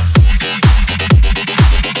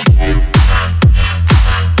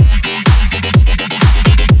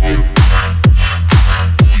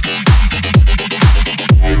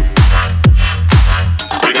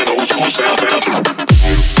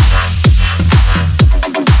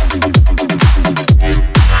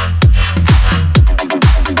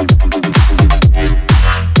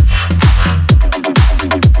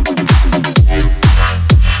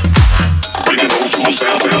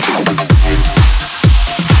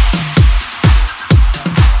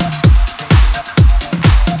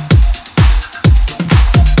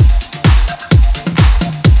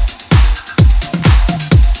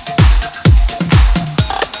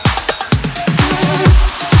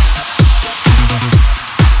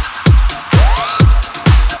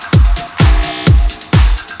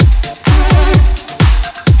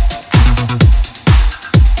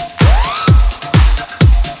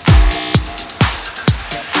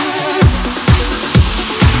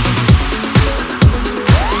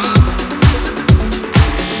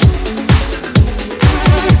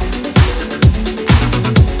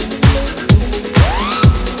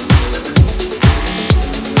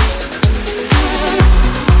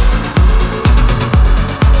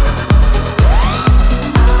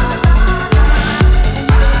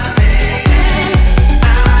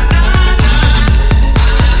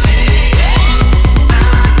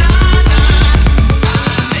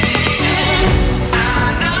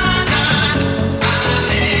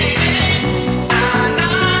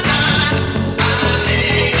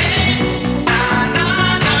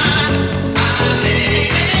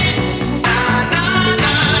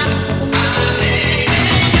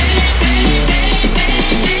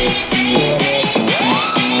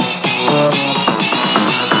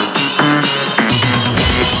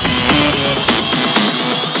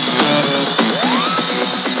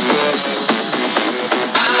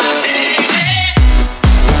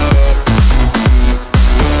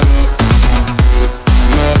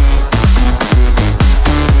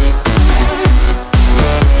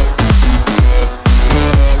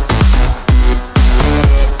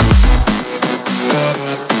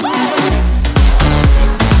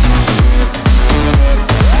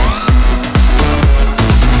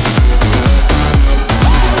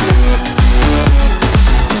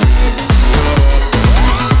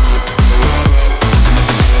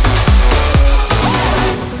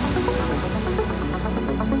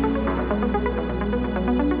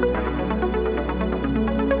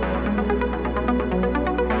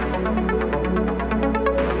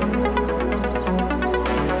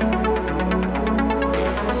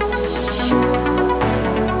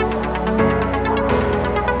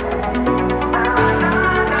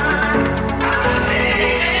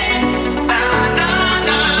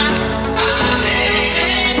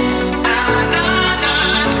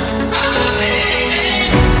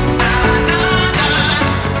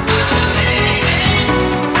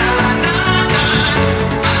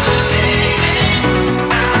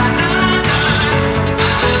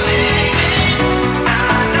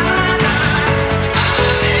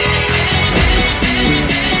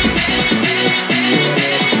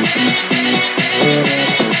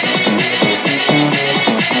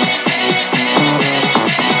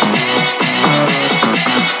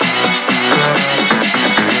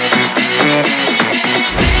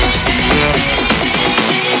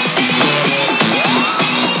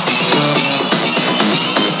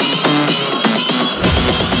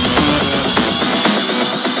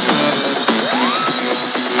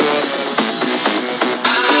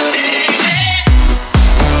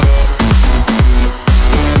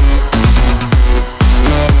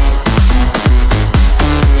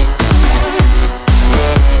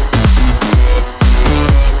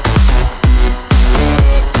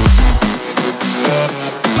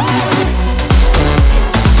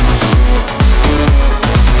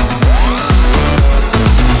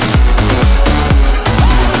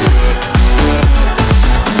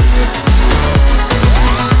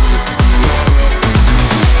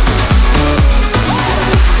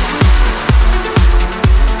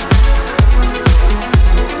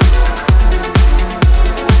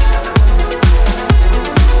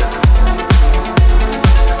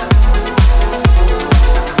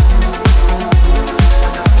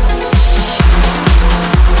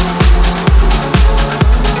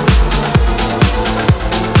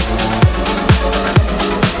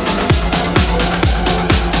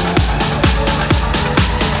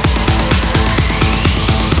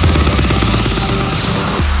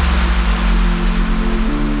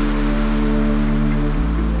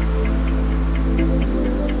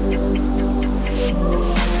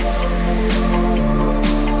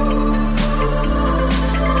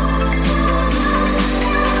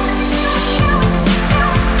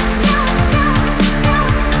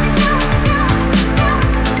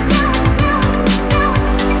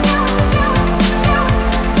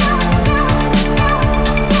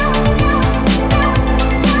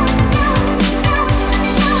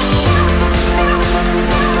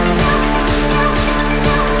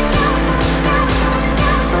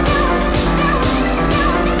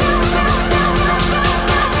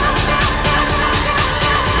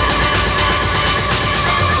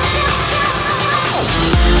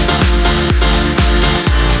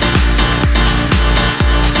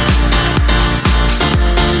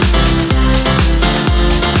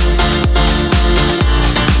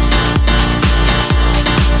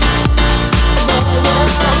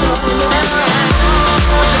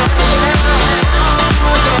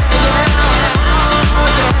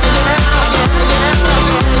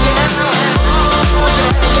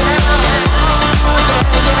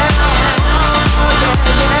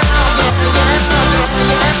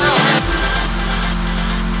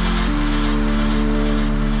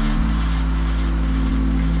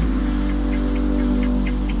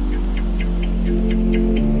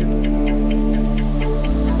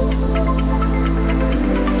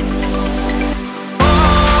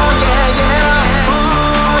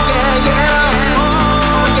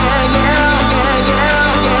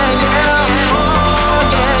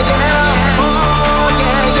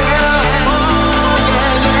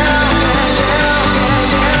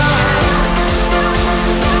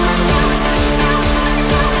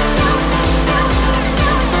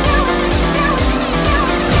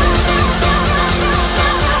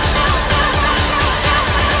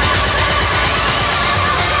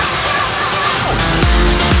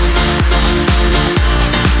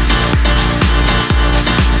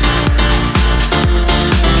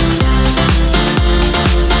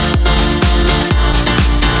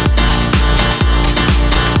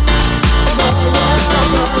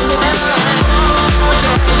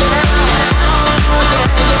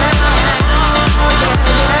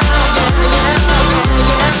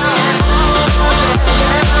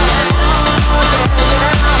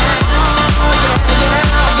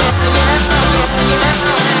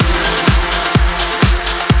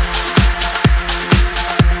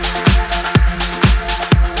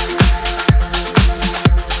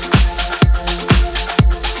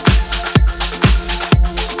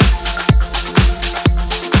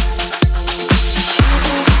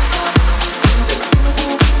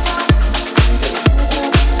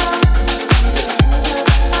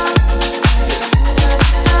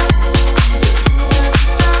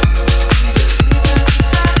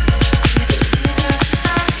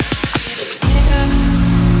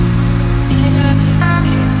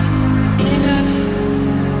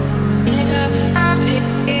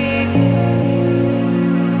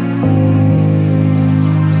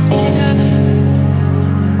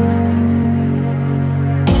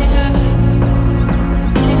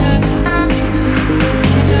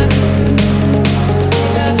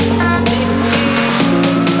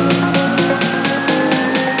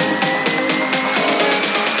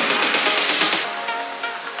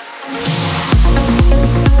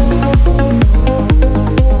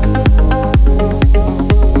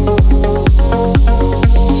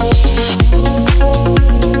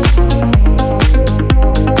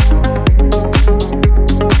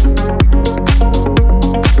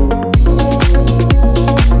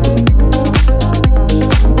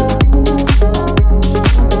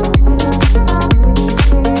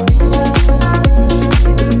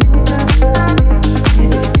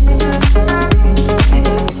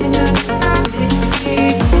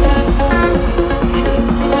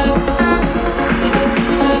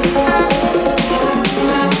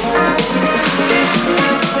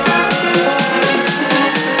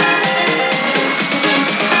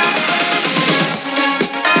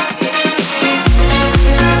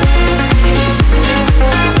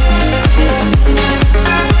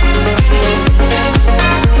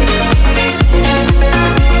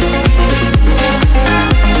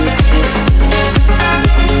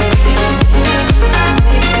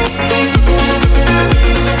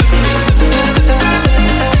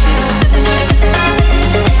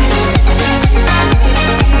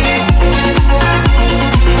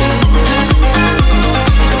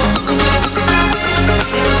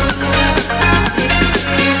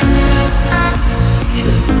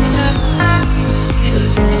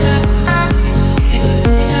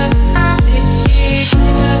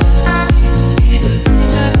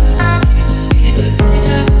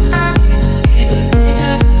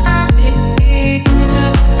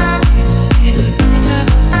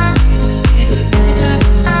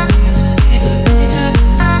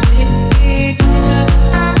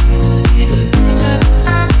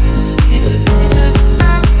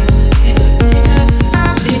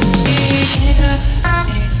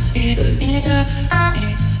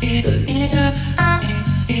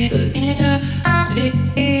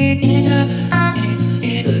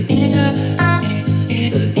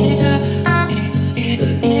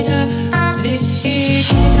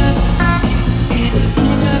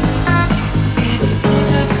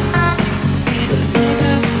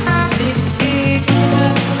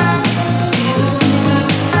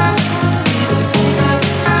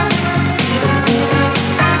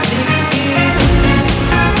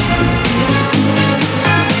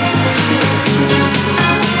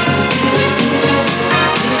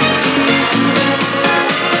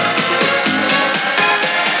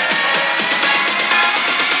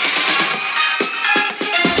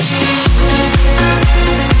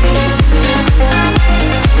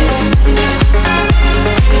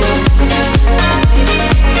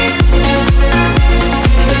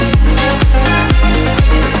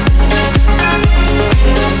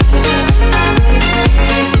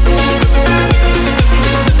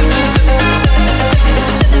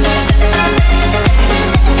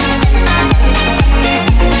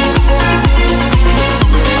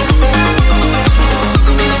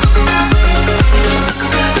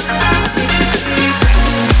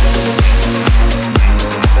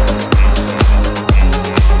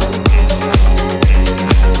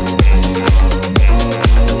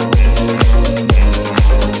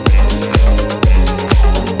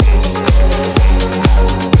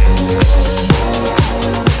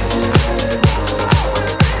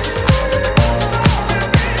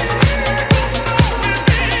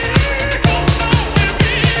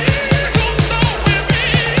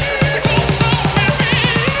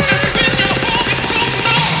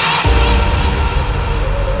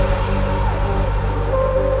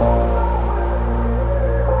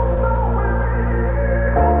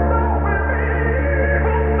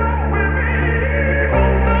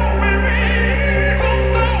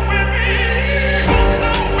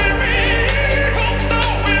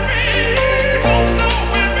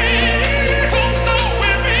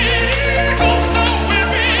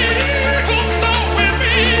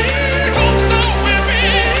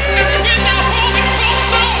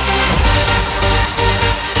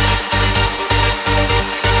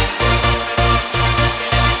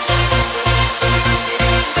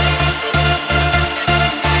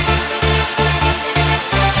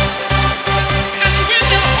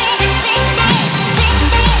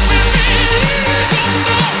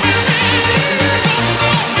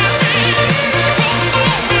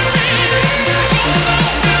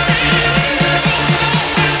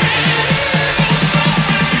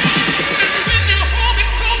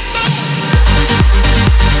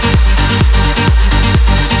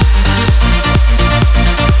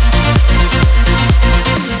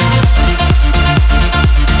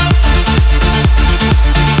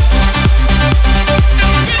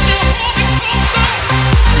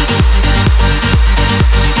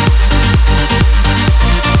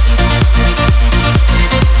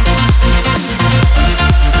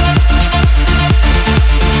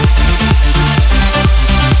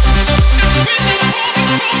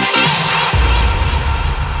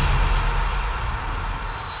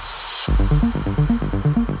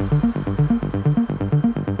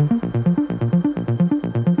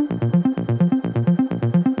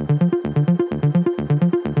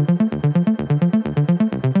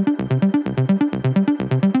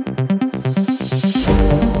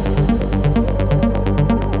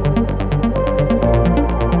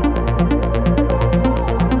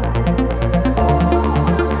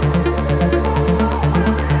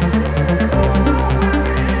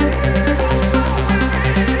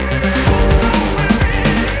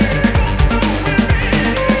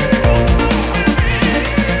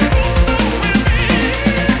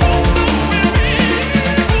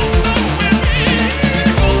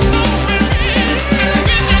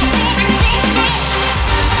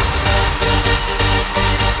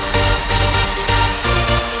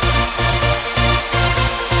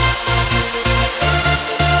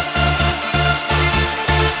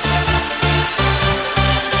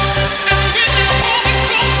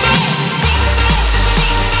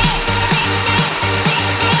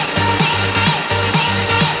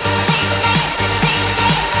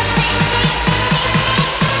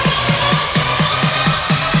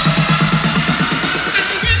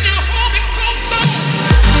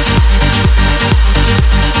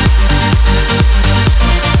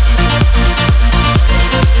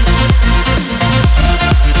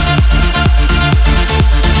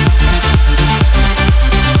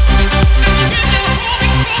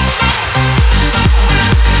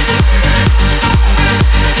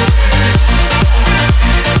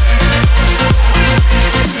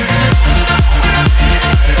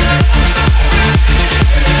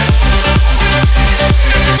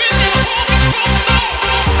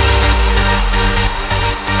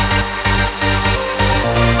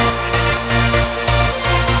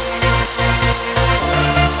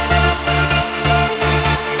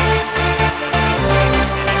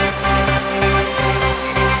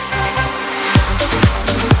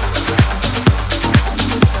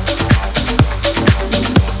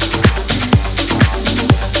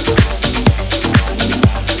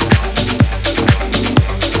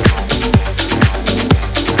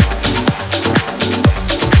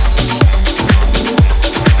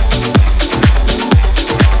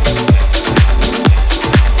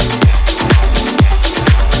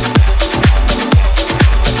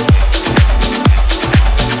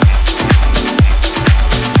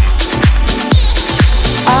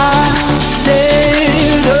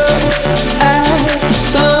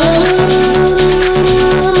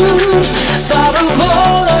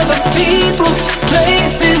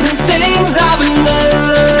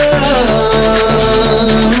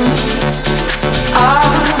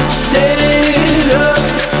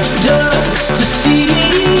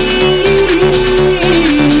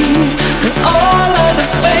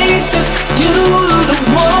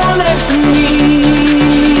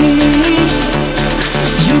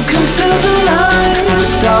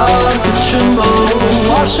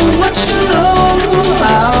what you know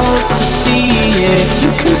out to sea. Yeah, you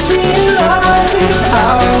can see life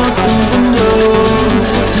out the window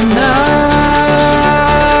tonight.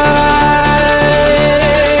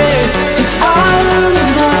 If I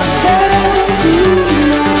lose myself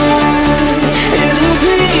tonight, it'll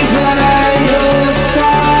be by your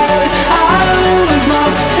side. I lose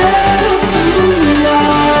myself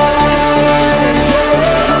tonight.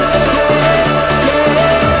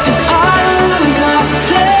 If I lose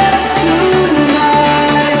myself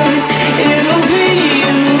tonight, it'll be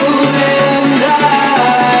you and I.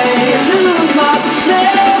 Lose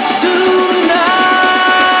myself tonight.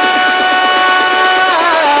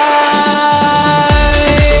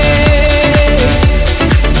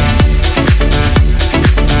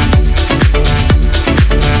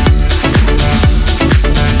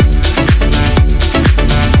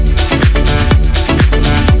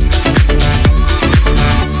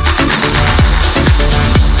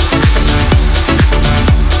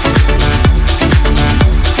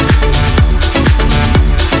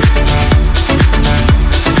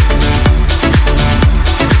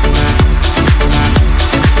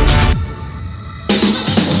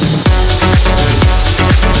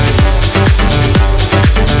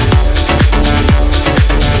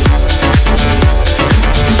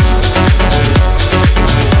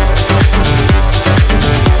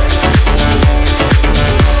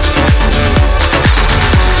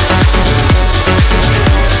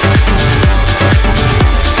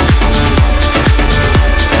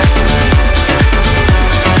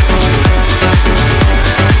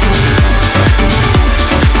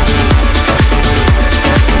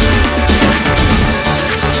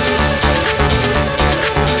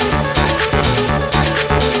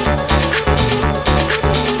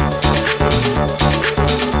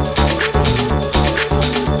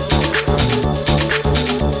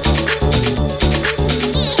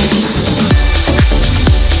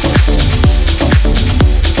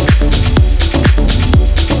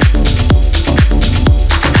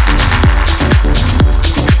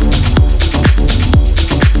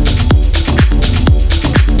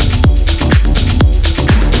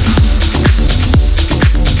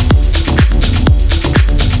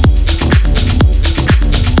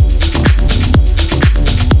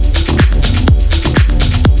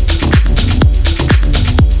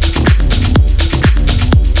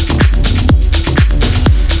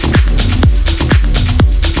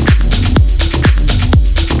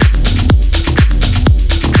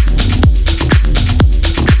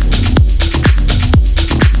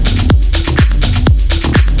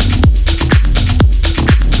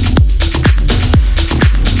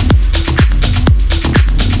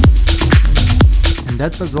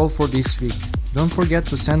 That was all for this week. Don't forget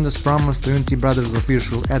to send us promos to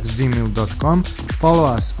unitybrothersoficial@gmail.com, follow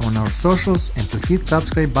us on our socials, and to hit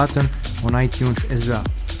subscribe button on iTunes as well.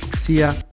 See ya!